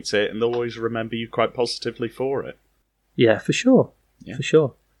appreciate it, and they'll always remember you quite positively for it. Yeah, for sure. Yeah. For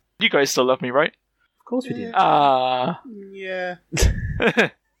sure. You guys still love me, right? Of course we do. Yeah.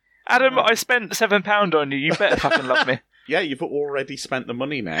 Adam, I spent £7 on you. You better fucking love me. Yeah, you've already spent the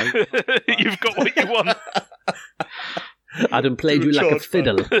money now. You've got what you want. Adam played you like a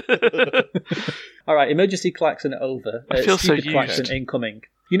fiddle. All right, emergency klaxon over. I feel so used. Klaxon incoming.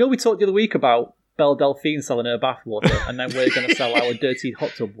 We talked the other week about Belle Delphine selling her bathwater, and then we're going to sell our dirty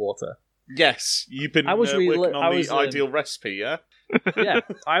hot tub water. Yes, you've been working on the ideal recipe, yeah? Yeah,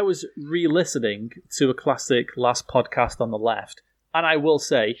 I was re-listening to a classic Last Podcast on the Left, and I will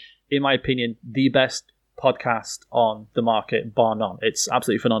say, in my opinion, the best podcast on the market, bar none. It's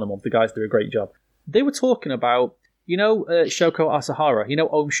absolutely phenomenal. The guys do a great job. They were talking about, Shoko Asahara? You know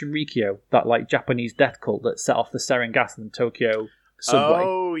Om Shinrikyo, that like Japanese death cult that set off the sarin gas in the Tokyo subway?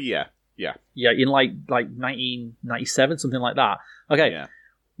 Oh, yeah. Yeah. Yeah, in like 1997, something like that. Okay. Yeah.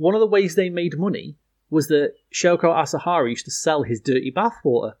 One of the ways they made money was that Shoko Asahara used to sell his dirty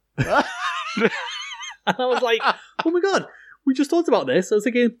bathwater. And I was like, oh my god, we just talked about this. I was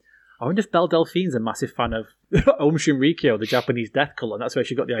thinking, I wonder if Belle Delphine's a massive fan of Om Shinrikyo, the Japanese death cult, and that's where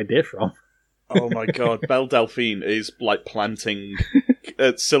she got the idea from. Oh my god, Belle Delphine is like planting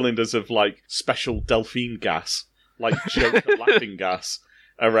cylinders of like special Delphine gas, like Joker laughing gas,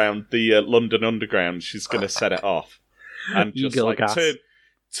 around the London Underground. She's going to set it off and just Eagle like gas.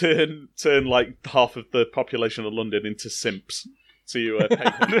 turn like half of the population of London into simps to pay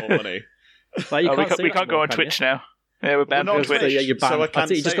them more money. Like, we can't go on Twitch now. Yeah, we're banned. We're not on Twitch. Twitch. Yeah, you're banned. So I can't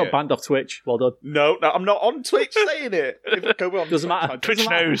That's it, you just say got it. banned off Twitch. Well done. No, I'm not on Twitch saying it. Go on. Doesn't matter. Twitch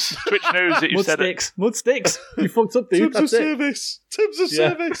knows. Twitch knows that you said it. Mud sticks. You fucked up, dude. Terms of That's it. service. Terms of Yeah.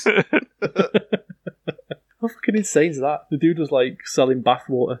 service. How fucking insane is that? The dude was like selling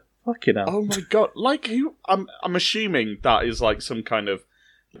bathwater. Fucking hell. Oh my god! Like who? I'm assuming that is like some kind of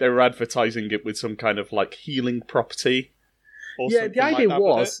they were advertising it with some kind of like healing property. Or Yeah, something the idea like that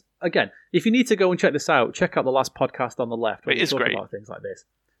with was, again, if you need to go and check this out, check out the last podcast on the left where It we is talk great. about things like this.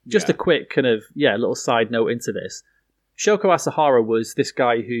 Just Yeah. a quick kind of, little side note into this. Shoko Asahara was this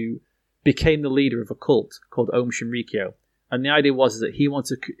guy who became the leader of a cult called Om Shinrikyo. And the idea was that he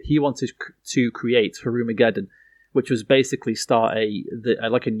wanted to create Harumageddon, which was basically start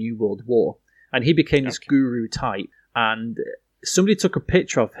like a new world war. And he became this guru type, and somebody took a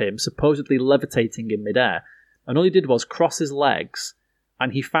picture of him supposedly levitating in midair, and all he did was cross his legs,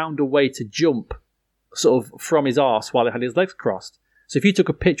 and he found a way to jump sort of from his arse while he had his legs crossed. So if you took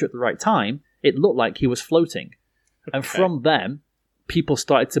a picture at the right time, it looked like he was floating. And from them, people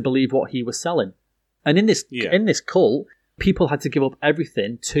started to believe what he was selling. And in this cult, people had to give up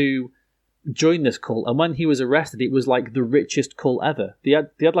everything to join this cult. And when he was arrested, it was like the richest cult ever. They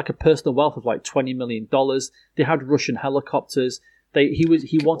had like a personal wealth of like $20 million. They had Russian helicopters.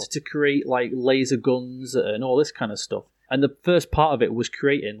 He wanted to create like laser guns and all this kind of stuff. And the first part of it was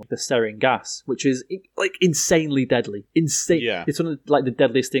creating the sarin gas, which is like insanely deadly. Yeah. It's one of like the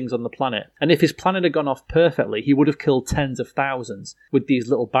deadliest things on the planet. And if his planet had gone off perfectly, he would have killed tens of thousands with these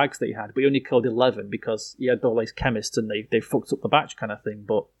little bags that he had. But he only killed 11 because he had all these chemists and they fucked up the batch kind of thing.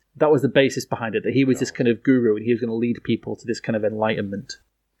 But that was the basis behind it, that he was this kind of guru and he was going to lead people to this kind of enlightenment,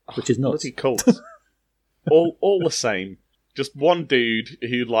 which is nuts. Bloody cult. all the same. Just one dude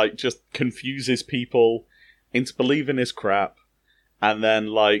who like just confuses people into believing his crap, and then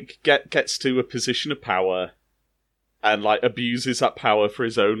like gets to a position of power, and like abuses that power for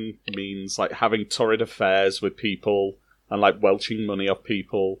his own means, like having torrid affairs with people and like welching money off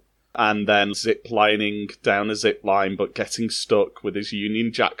people, and then zip-lining down a zip line but getting stuck with his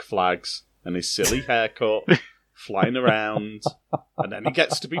Union Jack flags and his silly haircut, flying around, and then he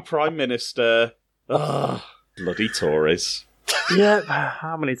gets to be Prime Minister. Ugh, bloody Tories. Yeah,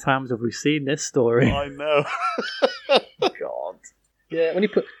 how many times have we seen this story? I know. God. Yeah, when you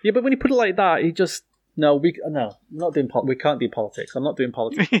put it like that, he just we can't do politics. I'm not doing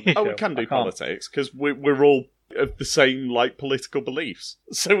politics. Oh, we can do politics because we're all of the same like political beliefs,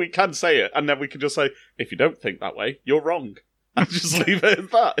 so we can say it, and then we can just say, if you don't think that way, you're wrong, and just leave it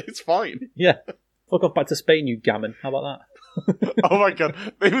at that. It's fine. Yeah, fuck off back to Spain, you gammon. How about that? Oh my god,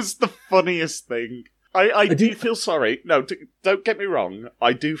 it was the funniest thing. I do feel sorry. No, don't get me wrong.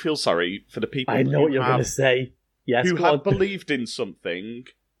 I do feel sorry for the people. I know what you're going to say. Yes, who have believed in something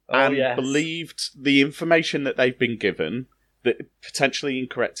and believed the information that they've been given, the potentially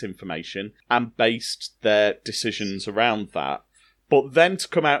incorrect information, and based their decisions around that. But then to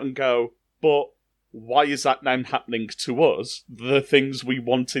come out and go, but why is that now happening to us? The things we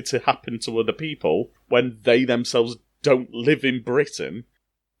wanted to happen to other people when they themselves don't live in Britain.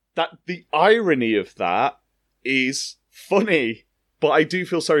 That the irony of that is funny, but I do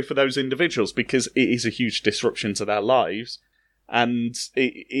feel sorry for those individuals because it is a huge disruption to their lives, and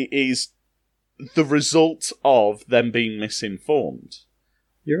it is the result of them being misinformed.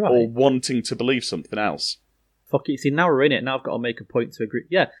 You're right. Or wanting to believe something else. Fuck it. See, now we're in it. Now I've got to make a point to agree.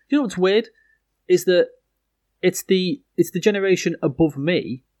 Yeah. You know what's weird? Is that it's the generation above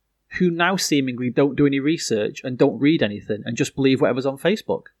me who now seemingly don't do any research and don't read anything and just believe whatever's on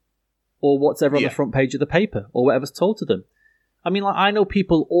Facebook. Or whatever on the front page of the paper, or whatever's told to them. I mean, like, I know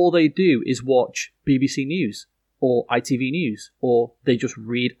people, all they do is watch BBC News, or ITV News, or they just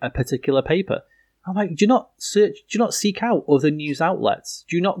read a particular paper. I'm like, do you not seek out other news outlets?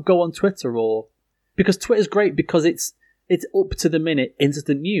 Do you not go on Twitter, or... Because Twitter's great because it's it's up to the minute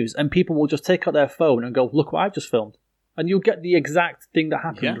instant news, and people will just take out their phone and go, look what I've just filmed. And you'll get the exact thing that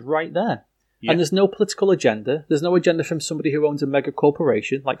happened right there. Yeah. And there's no political agenda. There's no agenda from somebody who owns a mega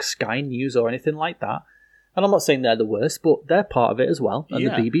corporation like Sky News or anything like that. And I'm not saying they're the worst, but they're part of it as well. And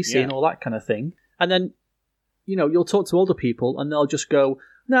the BBC and all that kind of thing. And then, you'll talk to older people and they'll just go,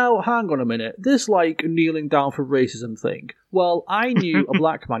 now, hang on a minute. This, kneeling down for racism thing. Well, I knew a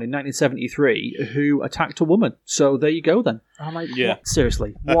black man in 1973 who attacked a woman. So there you go then. I'm like, what?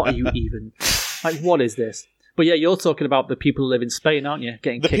 Seriously, what are you even... what is this? But yeah, you're talking about the people who live in Spain, aren't you?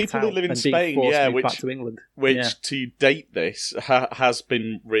 Getting kicked out and being forced to move back to England. Which, to date this, has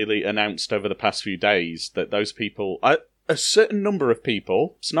been really announced over the past few days that those people... a certain number of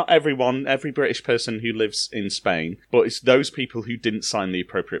people, it's not everyone, every British person who lives in Spain, but it's those people who didn't sign the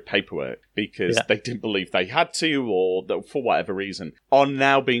appropriate paperwork because they didn't believe they had to, or for whatever reason, are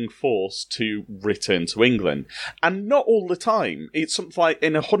now being forced to return to England. And not all the time. It's something like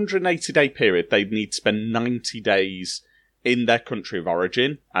in a 180-day period, they'd need to spend 90 days in their country of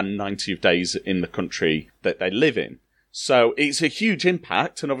origin and 90 days in the country that they live in. So it's a huge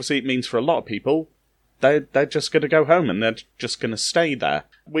impact, and obviously it means for a lot of people, they're just going to go home and they're just going to stay there.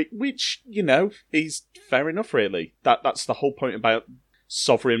 Which, is fair enough, really. That's the whole point about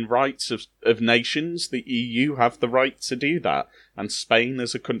sovereign rights of nations. The EU have the right to do that. And Spain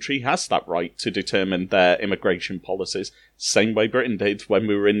as a country has that right to determine their immigration policies. Same way Britain did when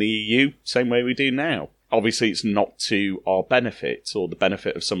we were in the EU, same way we do now. Obviously, it's not to our benefit or the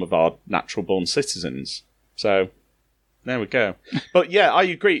benefit of some of our natural-born citizens. So... there we go. But yeah, I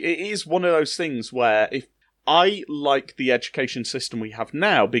agree. It is one of those things where if I like the education system we have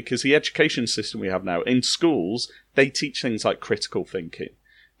now, because the education system we have now in schools, they teach things like critical thinking.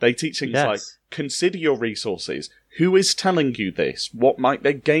 They teach things like consider your resources. Who is telling you this? What might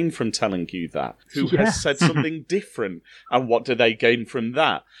they gain from telling you that? Who has said something different? And what do they gain from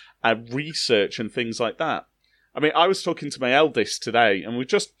that? And research and things like that. I mean, I was talking to my eldest today, and we're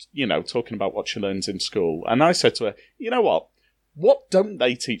just, talking about what she learns in school. And I said to her, you know what? What don't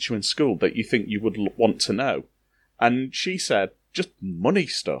they teach you in school that you think you would want to know? And she said, just money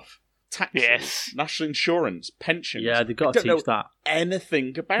stuff. Taxes, national insurance, pensions. Yeah, they've got to teach that.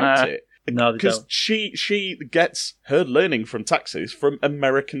 Anything about it. No, they don't. Because she gets her learning from taxes from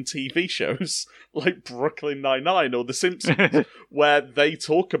American TV shows like Brooklyn Nine-Nine or The Simpsons, where they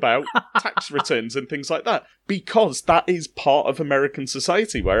talk about tax returns and things like that. Because that is part of American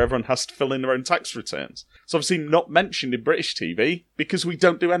society, where everyone has to fill in their own tax returns. It's obviously not mentioned in British TV because we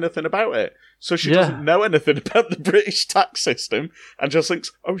don't do anything about it. So she doesn't know anything about the British tax system and just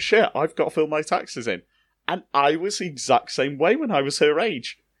thinks, oh shit, I've got to fill my taxes in. And I was the exact same way when I was her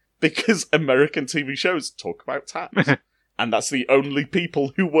age. Because American TV shows talk about tax. And that's the only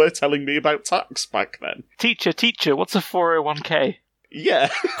people who were telling me about tax back then. Teacher, what's a 401k? Yeah.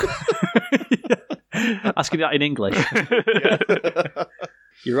 Asking that in English.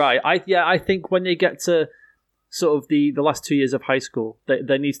 You're right. I think when they get to sort of the last 2 years of high school,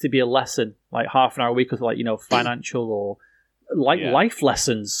 there needs to be a lesson, like half an hour a week, of financial or life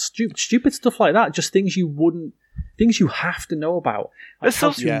lessons, stupid stuff like that. Just things you have to know about. There's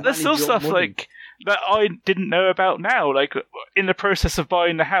still stuff like that I didn't know about now. Like in the process of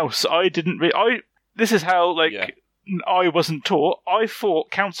buying the house, I didn't. This is how I wasn't taught. I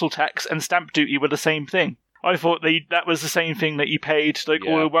thought council tax and stamp duty were the same thing. I thought that was the same thing that you paid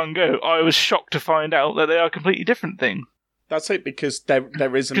all in one go. I was shocked to find out that they are completely different things. That's it, because there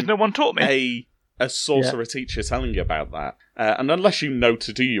isn't because no one taught me a source or a teacher telling you about that. And unless you know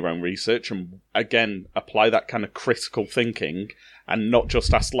to do your own research and, again, apply that kind of critical thinking and not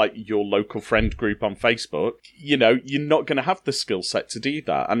just ask, your local friend group on Facebook, you're not going to have the skill set to do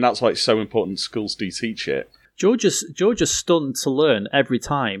that. And that's why it's so important schools do teach it. Georgia's stunned to learn every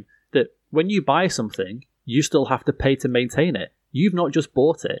time that when you buy something, you still have to pay to maintain it. You've not just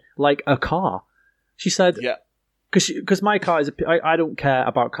bought it, like a car. She said... yeah. Because my car is... I don't care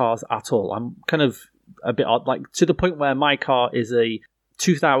about cars at all. I'm kind of a bit odd, to the point where my car is a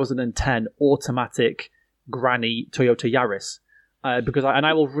 2010 automatic granny Toyota Yaris. Because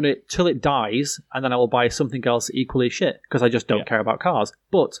I will run it till it dies, and then I will buy something else equally shit, because I just don't care about cars.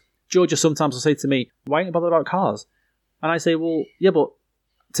 But Georgia sometimes will say to me, why aren't you bothered about cars? And I say, well, yeah, but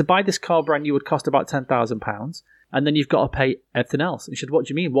to buy this car brand new would cost about £10,000, and then you've got to pay everything else. And she said, what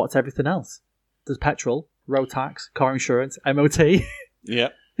do you mean? What's everything else? There's petrol, road tax, car insurance, MOT. Yeah.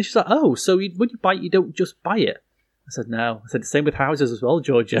 And she's like, oh, so when you buy it, you don't just buy it. I said, no. I said, the same with houses as well,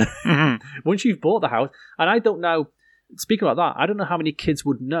 Georgia. Mm-hmm. Once you've bought the house, and I don't know, speaking about that, I don't know how many kids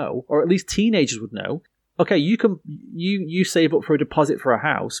would know, or at least teenagers would know, okay, you save up for a deposit for a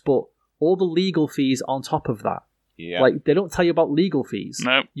house, but all the legal fees on top of that. Yeah. Like, they don't tell you about legal fees.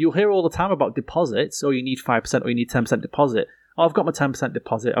 No. You'll hear all the time about deposits. Oh, you need 5% or you need 10% deposit. Oh, I've got my 10%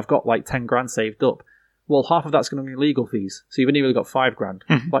 deposit. I've got like 10 grand saved up. Well, half of that's going to be legal fees. So you've only really got 5 grand.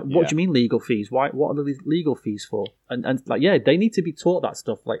 Like, what do you mean legal fees? What are the legal fees for? And like, yeah, they need to be taught that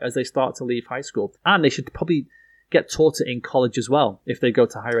stuff, like, as they start to leave high school. And they should probably get taught it in college as well, if they go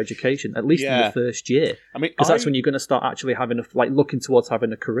to higher education, at least in the first year. I mean, because that's when you're going to start actually having looking towards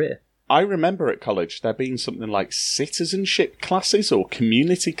having a career. I remember at college there being something like citizenship classes or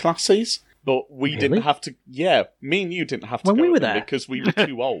community classes, but we didn't have to. Yeah, me and you didn't have to when go we were there there because we were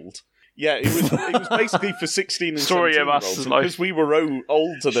too old. Yeah, it was basically for 16 and 17-year-olds because we were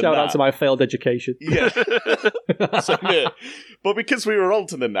older than that. Shout out to my failed education. Yeah. So, yeah. But because we were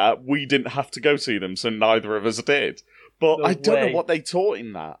older than that, we didn't have to go see them, so neither of us did. But I don't know what they taught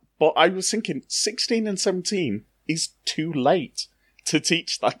in that. But I was thinking 16 and 17 is too late to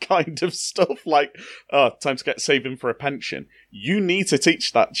teach that kind of stuff. Like, time to get saving for a pension. You need to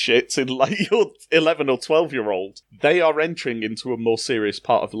teach that shit to like your 11 or 12-year-old. They are entering into a more serious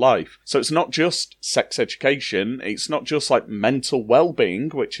part of life. So it's not just sex education. It's not just like mental well-being,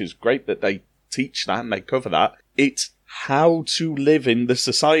 which is great that they teach that and they cover that. It's how to live in the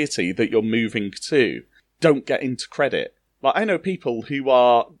society that you're moving to. Don't get into credit. Like, I know people who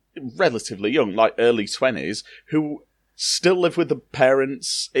are relatively young, like early 20s, who still live with the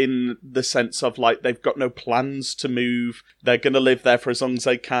parents in the sense of, like, they've got no plans to move. They're going to live there for as long as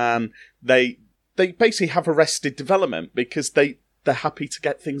they can. They basically have arrested development because they're happy to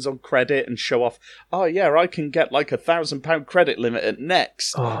get things on credit and show off, oh, yeah, I can get like £1,000 credit limit at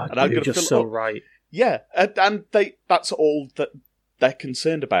Next. Oh, and I'm you're just so right. Yeah, and that's all that they're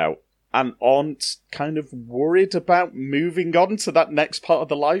concerned about and aren't kind of worried about moving on to that next part of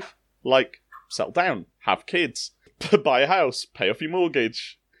the life. Like, settle down, have kids, buy a house, pay off your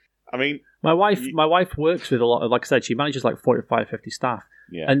mortgage. I mean... My wife works with a lot of, like I said, she manages like 45, 50 staff.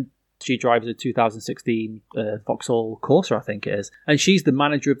 Yeah. And she drives a 2016 Vauxhall Corsa, I think it is. And she's the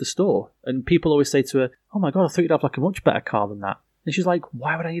manager of the store. And people always say to her, oh my God, I thought you'd have like a much better car than that. And she's like,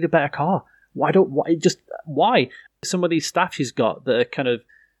 why would I need a better car? Why? Some of these staff she's got that are kind of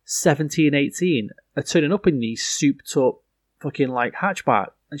 17, 18 are turning up in these souped up fucking like hatchback.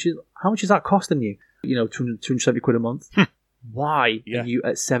 And she's, how much is that costing you? 270 quid a month. Why are you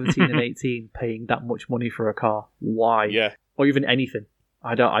at 17 and 18 paying that much money for a car? Why? Yeah. Or even anything.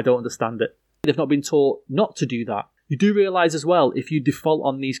 I don't understand it. They've not been taught not to do that. You do realise as well, if you default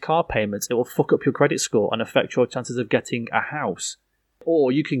on these car payments, it will fuck up your credit score and affect your chances of getting a house.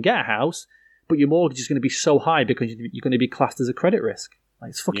 Or you can get a house, but your mortgage is going to be so high because you're going to be classed as a credit risk.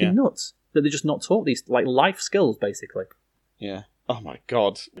 Like, it's fucking nuts that they're just not taught these like life skills, basically. Yeah. Oh my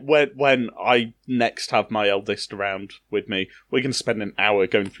God. When I next have my eldest around with me, we're going to spend an hour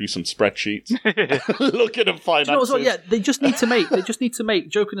going through some spreadsheets, looking at finances. They just need to make,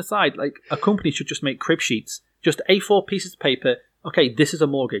 joking aside, like a company should just make crib sheets. Just A4 pieces of paper. Okay, this is a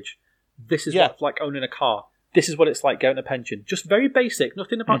mortgage. This is what's like owning a car. This is what it's like getting a pension. Just very basic.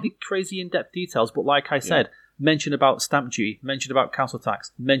 Nothing about the crazy in-depth details, but like I said, mention about stamp duty, mention about council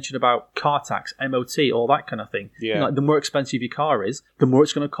tax, mention about car tax, MOT, all that kind of thing. Yeah. Like, the more expensive your car is, the more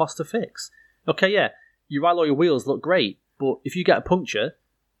it's going to cost to fix. Okay, yeah, your alloy wheels look great, but if you get a puncture,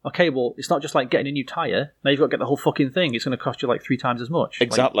 okay, well, it's not just like getting a new tyre. Now you've got to get the whole fucking thing. It's going to cost you like 3 times as much.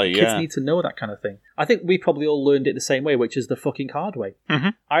 Exactly, like, kids need to know that kind of thing. I think we probably all learned it the same way, which is the fucking hard way. Mm-hmm.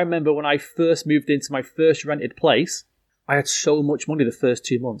 I remember when I first moved into my first rented place, I had so much money the first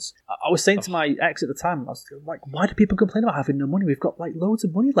 2 months. I was saying to my ex at the time, I was like, why do people complain about having no money? We've got like loads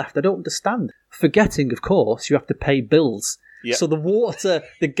of money left. I don't understand. Forgetting, of course, you have to pay bills. Yep. So the water,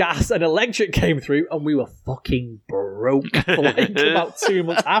 the gas and electric came through and we were fucking broke for like about 2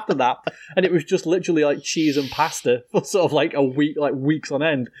 months after that. And it was just literally like cheese and pasta for sort of like a week, like weeks on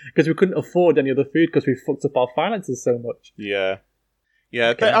end, because we couldn't afford any other food because we fucked up our finances so much. Yeah. Yeah,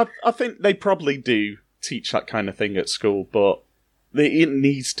 okay. I think they probably do teach that kind of thing at school, but it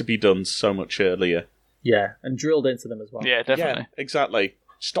needs to be done so much earlier. Yeah, and drilled into them as well. Yeah, definitely. Yeah, exactly.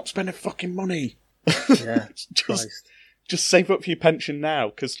 Stop spending fucking money. Yeah, just save up for your pension now,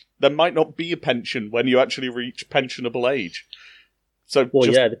 because there might not be a pension when you actually reach pensionable age. So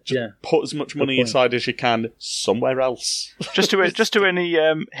just put as much money aside as you can somewhere else. Just to any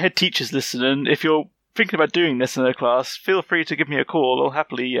head teachers listening, if you're thinking about doing this in a class, feel free to give me a call. I'll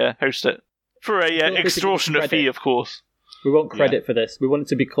happily host it. For a extortionate fee, of course. We won't credit for this. We want it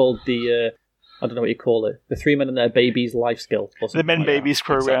to be called the, I don't know what you call it, the 3 Men and Their Babies life skill. The Men Babies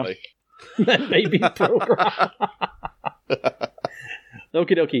program. Exactly. Men Babies program.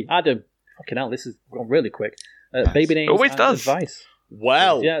 Okie dokie. Adam. Fucking hell, this is going really quick. Baby names and advice.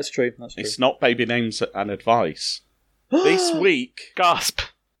 Well. Yeah, that's true. It's not baby names and advice. This week, Gasp.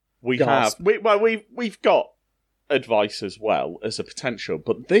 we've got advice as well as a potential,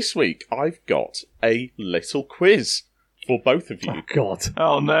 but this week I've got a little quiz for both of you. Oh, God.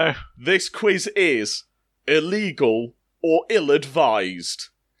 Oh, no. This quiz is illegal or ill-advised.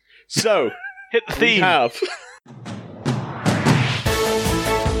 So, hit the we theme. have...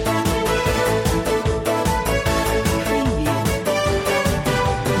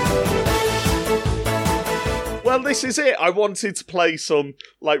 Well, this is it. I wanted to play some,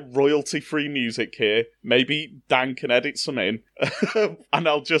 royalty-free music here. Maybe Dan can edit some in. And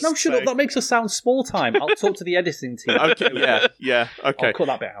I'll just No, shut up. That makes us sound small time. I'll talk to the editing team. Okay, yeah, okay. I'll cut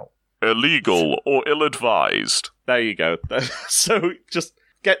that bit out. Illegal or ill-advised. There you go. So, just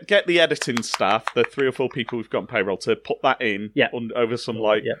get the editing staff, the 3 or 4 people we've got on payroll, to put that in over some,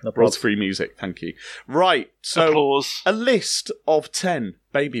 royalty-free music. Thank you. Right, so Applause. A list of 10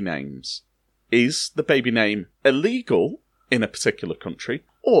 baby names. Is the baby name illegal in a particular country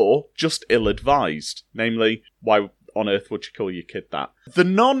or just ill-advised? Namely, why on earth would you call your kid that? The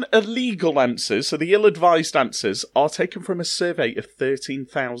non-illegal answers, so the ill-advised answers, are taken from a survey of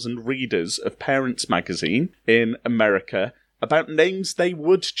 13,000 readers of Parents magazine in America about names they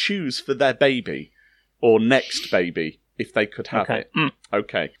would choose for their baby or next baby if they could have it.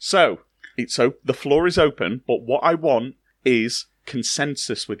 Okay, so the floor is open, but what I want is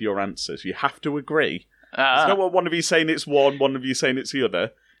consensus with your answers. You have to agree. There's no one of you saying it's one of you saying it's the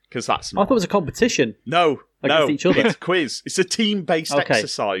other, because that's not... I thought it was a competition. No, against each other. It's a quiz. It's a team-based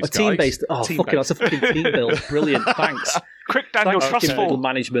exercise, a team-based... Oh, team-based. fucking, that's a fucking team build. Brilliant, thanks. Quick, Daniel, trustful.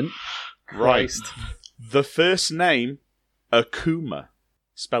 Management. Right. Christ. The first name, Akuma,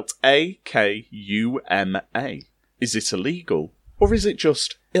 spelt A-K-U-M-A. Is it illegal, or is it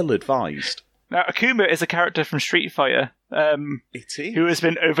just ill-advised? Now, Akuma is a character from Street Fighter. It is. Who has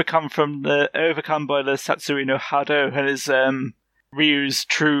been overcome by the Satsui no Hado and is Ryu's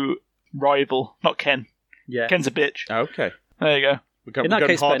true rival. Not Ken. Yeah. Ken's a bitch. Okay. There you go. We're going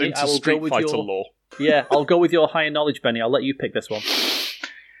hard Benny, into Street Fighter lore. Yeah, I'll go with your higher knowledge, Benny. I'll let you pick this one.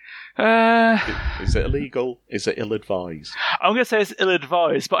 Is it illegal? Is it ill-advised? I'm going to say it's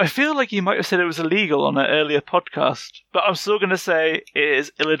ill-advised, but I feel like you might have said it was illegal on an earlier podcast. But I'm still going to say it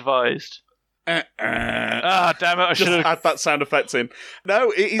is ill-advised. Damn it, I should have had that sound effect in. No,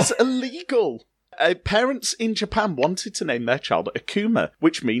 it is illegal. Parents in Japan wanted to name their child Akuma,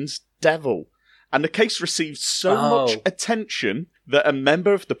 which means devil. And the case received so much attention that a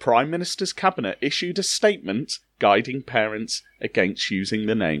member of the Prime Minister's cabinet issued a statement guiding parents against using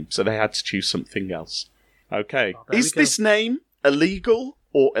the name. So they had to choose something else. Okay. Is this name illegal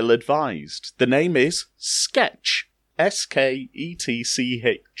or ill-advised? The name is Sketch. S-K-E-T-C-H.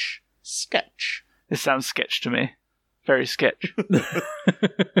 Sketch. This sounds sketch to me. Very sketch.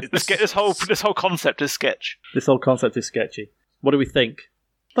 This whole concept is sketch. This whole concept is sketchy. What do we think?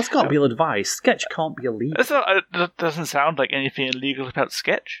 That can't be ill-advised. Sketch can't be illegal. That doesn't sound like anything illegal about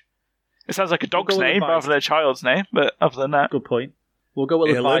Sketch. It sounds like a dog's name rather than a child's name, but other than that... Good point. We'll go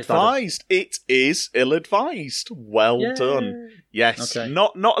ill-advised. Ill-advised. It is ill-advised. Well done. Yes. Okay.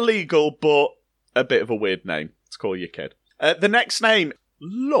 Not illegal, but a bit of a weird name to call your kid. The next name...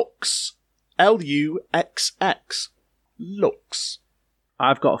 Lux. L-U-X-X. Lux.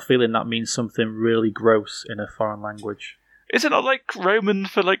 I've got a feeling that means something really gross in a foreign language. Is it not like Roman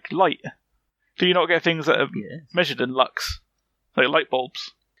for, light? Do you not get things that are measured in lux? Like light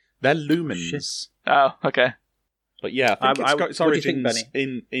bulbs? They're lumens. Oh, okay. But yeah, I think it's got its origins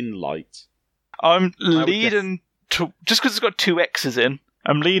in light. I'm leading to... Just because it's got 2 X's in,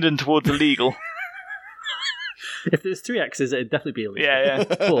 I'm leaning towards illegal. If there's 3 X's, it'd definitely be illegal. Yeah.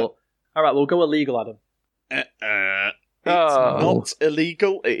 But, alright, we'll go illegal, Adam. It's not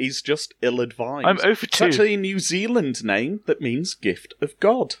illegal, it is just ill-advised. I'm 0 for 2. It's actually a New Zealand name that means gift of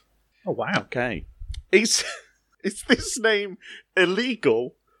God. Oh, wow. Okay. Is this name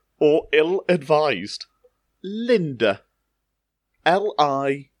illegal or ill-advised? Linda.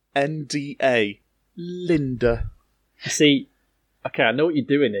 L-I-N-D-A. Linda. You see... Okay, I know what you're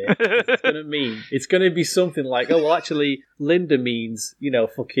doing here. It's going to be something like, actually, Linda means,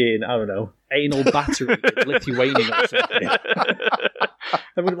 fucking, I don't know, anal battery in Lithuanian or something.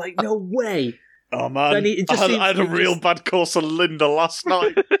 And we're like, no way. Oh, man. I had a real bad course of Linda last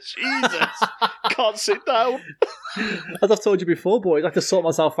night. Jesus. Can't sit down. As I've told you before, boys, I had to sort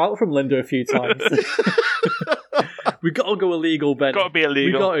myself out from Linda a few times. We've got to go illegal, Ben. Got to be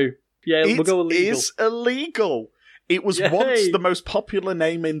illegal. We've got to. Yeah, we'll go illegal. It is illegal. It was once the most popular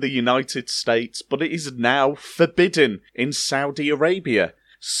name in the United States, but it is now forbidden in Saudi Arabia.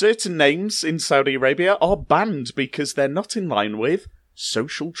 Certain names in Saudi Arabia are banned because they're not in line with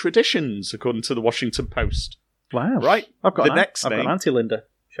social traditions, according to the Washington Post. Wow. Right. I've got next I've got name. an Auntie Linda.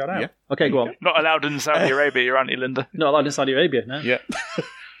 Shout out. Yeah. Okay, go on. Not allowed in Saudi Arabia, you're Auntie Linda. Not allowed in Saudi Arabia, no. Yeah.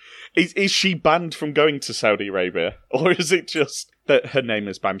 Is she banned from going to Saudi Arabia? Or is it just that her name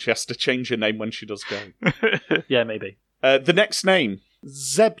is banned? She has to change her name when she does go. Yeah, maybe. The next name,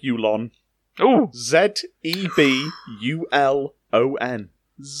 Zebulon. Ooh. Zebulon.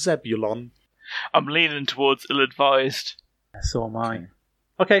 Zebulon. I'm leaning towards ill-advised. So am I.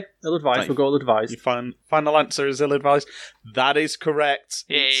 Okay, ill-advised. We'll go ill-advised. Your final answer is ill-advised. That is correct.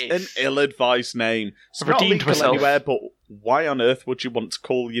 Yes. It's an ill-advised name. It's I've not redeemed legal myself. anywhere, but why on earth would you want to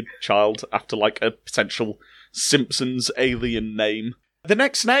call your child after like a potential Simpsons alien name? The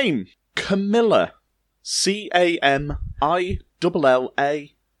next name, Camilla. Camilla.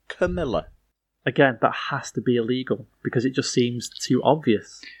 Camilla. Again, that has to be illegal because it just seems too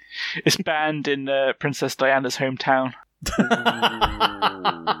obvious. It's banned in Princess Diana's hometown.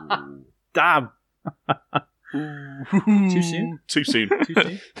 Damn. Too soon? Too soon. Too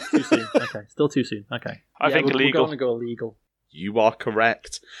soon? Too soon. Okay, still too soon. Okay. I think illegal. We're going to go illegal. You are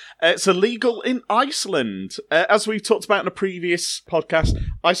correct. It's illegal in Iceland. As we've talked about in a previous podcast,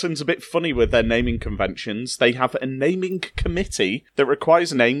 Iceland's a bit funny with their naming conventions. They have a naming committee that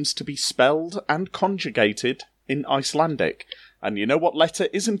requires names to be spelled and conjugated in Icelandic. And you know what letter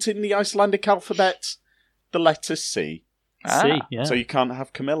isn't in the Icelandic alphabet? The letter C. C, yeah. So you can't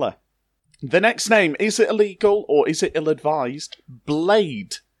have Camilla. The next name, is it illegal or is it ill-advised?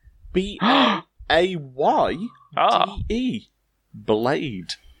 Blade. B-L-A-Y-D-E. Blade.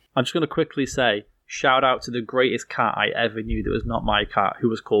 I'm just going to quickly say, shout out to the greatest cat I ever knew that was not my cat, who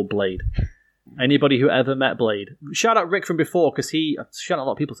was called Blade. Anybody who ever met Blade. Shout out Rick from before, because shout out a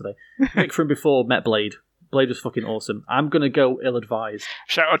lot of people today. Rick from before met Blade. Blade was fucking awesome. I'm going to go ill-advised.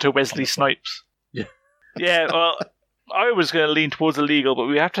 Shout out to Wesley Snipes. Yeah. Yeah, well, I was going to lean towards illegal, but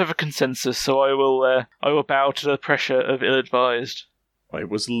we have to have a consensus, so I will bow to the pressure of ill-advised. Well, it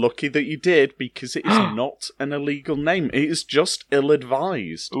was lucky that you did, because it is not an illegal name. It is just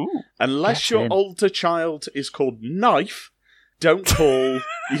ill-advised. Ooh, unless your older child is called Knife, don't call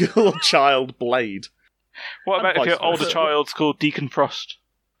your child Blade. What about if your older child's called Deacon Frost?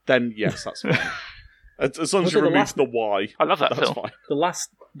 Then, yes, that's fine. As long as you remove the Y. I love that that's film. Fine.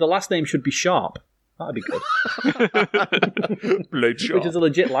 The last name should be Sharp. That'd be good. Blade Sharp. Which is a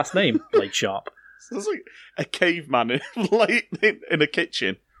legit last name, Blade Sharp. Sounds like a caveman in a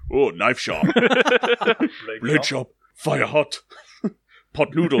kitchen. Oh, Knife Sharp. Blade Sharp. Fire hot.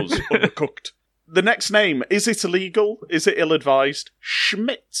 Pot noodles, undercooked. The next name, is it illegal? Is it ill-advised?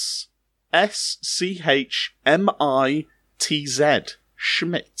 Schmitz. S-C-H-M-I-T-Z.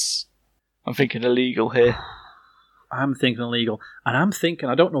 Schmitz. I'm thinking illegal here. I'm thinking illegal. And I'm thinking,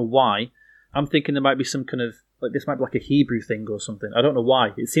 I don't know why, I'm thinking there might be some kind of, like this might be like a Hebrew thing or something. I don't know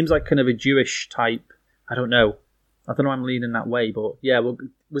why. It seems like kind of a Jewish type, I don't know. I'm leaning that way, but yeah,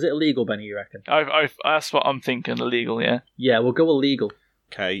 was it illegal, Benny, you reckon? That's what I'm thinking, illegal, yeah. Yeah, we'll go illegal.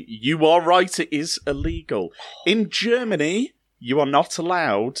 Okay, you are right, it is illegal. In Germany, you are not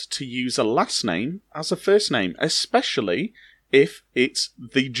allowed to use a last name as a first name, especially if it's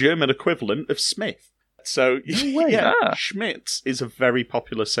the German equivalent of Smith. So, yeah, Schmitz is a very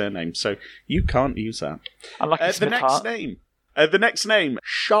popular surname, so you can't use that. I like the next name. The next name,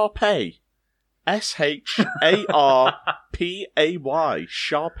 Sharpay. S-H-A-R-P-A-Y.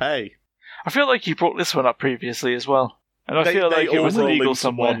 Sharpay. I feel like you brought this one up previously as well. And I feel like it was illegal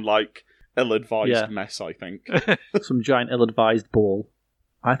somewhere. One, like, ill-advised mess, I think. Some giant ill-advised ball.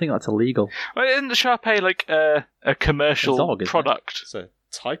 I think that's illegal. Well, isn't the Sharpay like a commercial product? It's a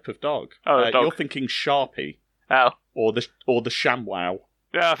type of dog. Oh, dog. You're thinking Sharpie. Oh. Or the ShamWow.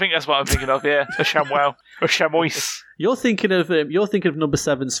 Yeah, I think that's what I'm thinking of, yeah. A ShamWow. Or Chamois. You're thinking of Number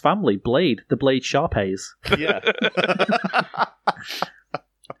 7's family, Blade, the Blade Sharpays. Yeah.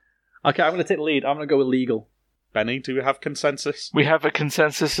 Okay, I'm going to take the lead. I'm going to go illegal. Benny, do we have consensus? We have a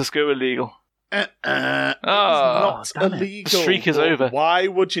consensus. Let's go illegal. It's not illegal. The streak is over. Why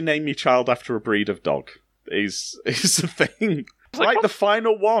would you name your child after a breed of dog? Is the thing. Right, the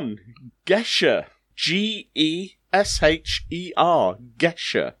final one. Gesher. G-E-S-H-E-R.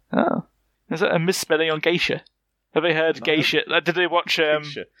 Gesher. Oh. Is that a misspelling on geisha? Have they heard geisha? Did they watch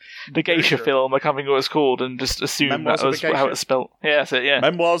the geisha film? I can't think what it's called, and just assume Memoirs that was how it's spelled. Yeah, that's it, yeah.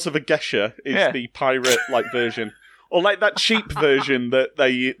 Memoirs of a Geisha is the pirate-like version. Or like that cheap version that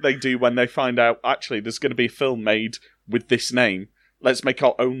they do when they find out, actually, there's going to be a film made with this name. Let's make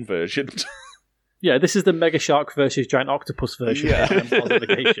our own version. Yeah, this is the Mega Shark versus Giant Octopus version. Yeah. Of the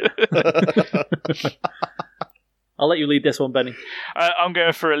Geisha. I'll let you lead this one, Benny. I'm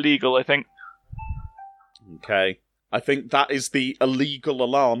going for illegal, I think. Okay. I think that is the illegal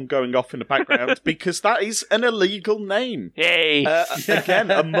alarm going off in the background because that is an illegal name. Yay!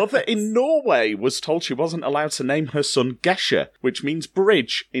 Again, a mother in Norway was told she wasn't allowed to name her son Gesher, which means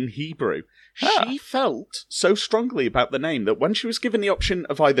bridge in Hebrew. She felt so strongly about the name that when she was given the option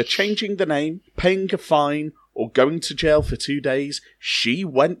of either changing the name, paying a fine, or going to jail for 2 days, she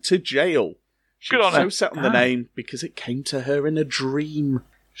went to jail. She was so set on the name because it came to her in a dream,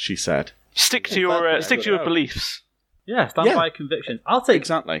 she said. Stick to your beliefs. Yeah, stand by conviction. I'll take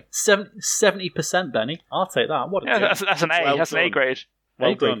exactly 70%, Benny. I'll take that. What? That's an A. Well that's done. an A grade.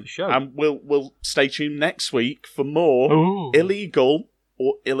 Well done. And we'll stay tuned next week for more illegal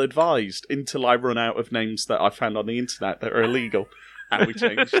or ill-advised until I run out of names that I found on the internet that are illegal. And we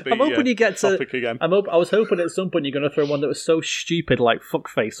change the I'm hoping you get topic again. I was hoping at some point you're going to throw one that was so stupid, like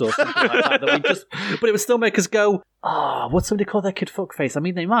fuckface or something like that. But it would still make us go, would somebody call their kid fuckface? I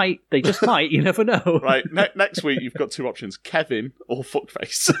mean, they might. They just might. You never know. Right. Next week, you've got 2 options: Kevin or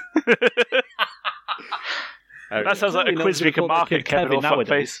fuckface. That sounds like a quiz we can market, Kevin or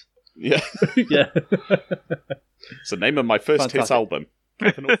fuckface. Yeah. Yeah. It's the name of my first hits album.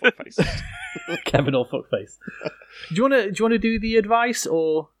 Kevin or fuckface. Kevin or fuckface. Do you want to do the advice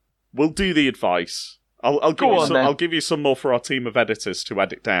or? We'll do the advice. I'll give you some more for our team of editors to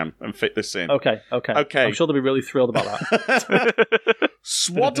edit down and fit this in. Okay. I'm sure they'll be really thrilled about that.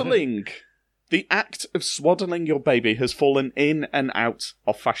 Swaddling. The act of swaddling your baby has fallen in and out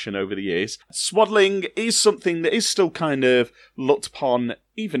of fashion over the years. Swaddling is something that is still kind of looked upon,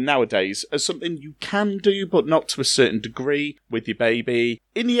 even nowadays, as something you can do, but not to a certain degree with your baby.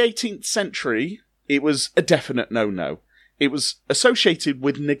 In the 18th century, it was a definite no-no. It was associated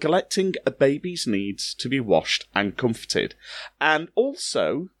with neglecting a baby's needs to be washed and comforted, and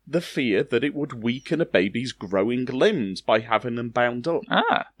also the fear that it would weaken a baby's growing limbs by having them bound up.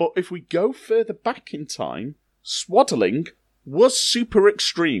 But if we go further back in time, swaddling was super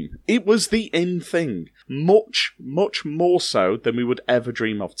extreme. It was the in thing. Much, much more so than we would ever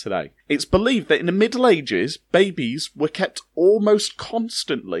dream of today. It's believed that in the Middle Ages, babies were kept almost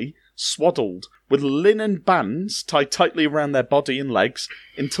constantly swaddled with linen bands tied tightly around their body and legs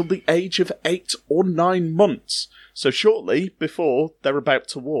until the age of 8 or 9 months, so shortly before they're about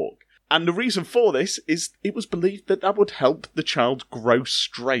to walk. And the reason for this is it was believed that would help the child grow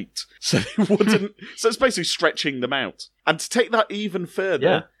straight, so they wouldn't. So it's basically stretching them out. And to take that even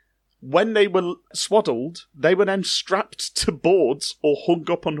further, when they were swaddled, they were then strapped to boards or hung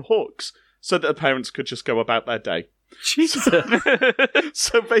up on hooks so that the parents could just go about their day. Jesus.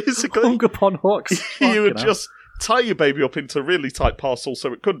 So basically, hung upon hooks. You would just tie your baby up into a really tight parcel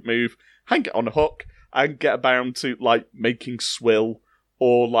so it couldn't move, hang it on a hook, and get around to like making swill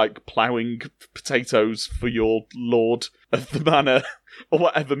or like ploughing potatoes for your lord of the manor, or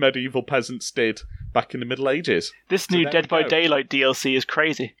whatever medieval peasants did back in the Middle Ages. This new Dead by Daylight DLC is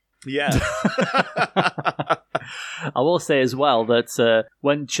crazy. Yeah. I will say as well that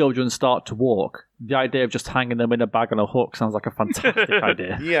when children start to walk, the idea of just hanging them in a bag on a hook sounds like a fantastic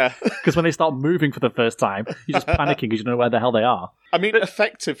idea. Yeah. Because when they start moving for the first time, you're just panicking because you don't know where the hell they are. I mean,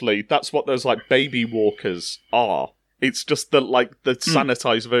 effectively, that's what those like baby walkers are. It's just the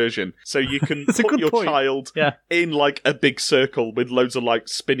sanitized version. So you can put your child in like a big circle with loads of like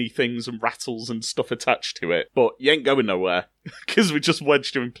spinny things and rattles and stuff attached to it. But you ain't going nowhere because we just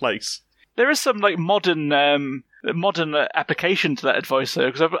wedged you in place. There is some like modern application to that advice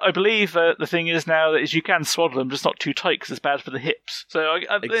though, because I believe the thing is now that you can swaddle them, just not too tight because it's bad for the hips. So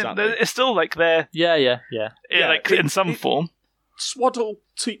exactly. It's still like there. Yeah. In some form. Swaddle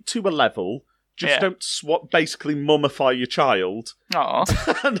to a level. Just don't basically mummify your child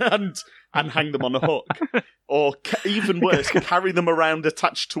and hang them on a hook. Or even worse, carry them around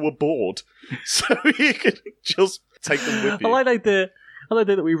attached to a board so you can just take them with you. I like the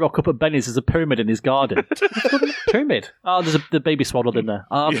idea that we rock up at Benny's as a pyramid in his garden. Pyramid? Oh, there's the baby swaddled in there.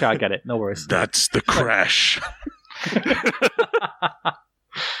 Oh, okay, I get it. No worries. That's the crash.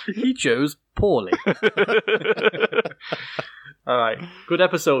 He chose poorly. All right. Good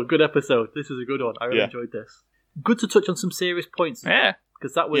episode. This is a good one. I really enjoyed this. Good to touch on some serious points. Yeah.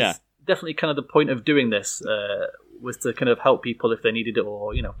 Because that was definitely kind of the point of doing this, was to kind of help people if they needed it,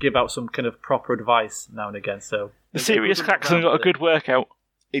 or, give out some kind of proper advice now and again. So the Serious Klaxon got a good workout.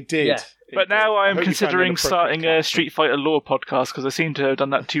 It did. Yeah. But now I am considering starting a Street Fighter lore podcast because I seem to have done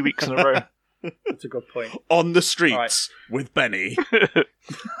that 2 weeks in a row. That's a good point. On the streets with Benny.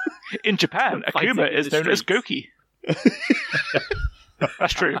 In Japan, Akuma is known as Goki.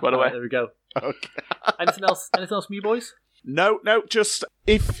 That's true, by the way. There we go. Okay. Anything else from you boys? No, just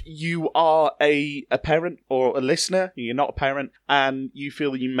if you are a parent or a listener, you're not a parent, and you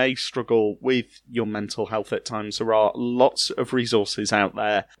feel you may struggle with your mental health at times, there are lots of resources out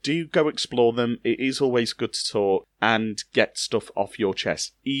there. Do go explore them. It is always good to talk and get stuff off your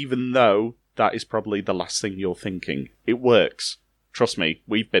chest, even though that is probably the last thing you're thinking. It works. Trust me,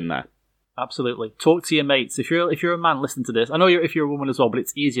 we've been there. Absolutely. Talk to your mates. If you're a man, listen to this. I know if you're a woman as well, but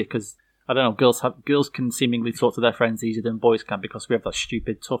it's easier because, I don't know, girls can seemingly talk to their friends easier than boys can because we have that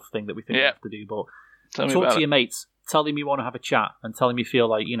stupid tough thing that we think we have to do. But talk to your mates. Tell them you want to have a chat and tell them you feel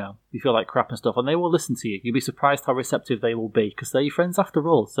like, you feel like crap and stuff, and they will listen to you. You'll be surprised how receptive they will be because they're your friends after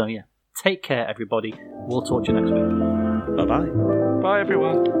all. So yeah, take care, everybody. We'll talk to you next week. Bye-bye. Bye,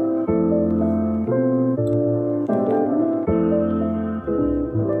 everyone.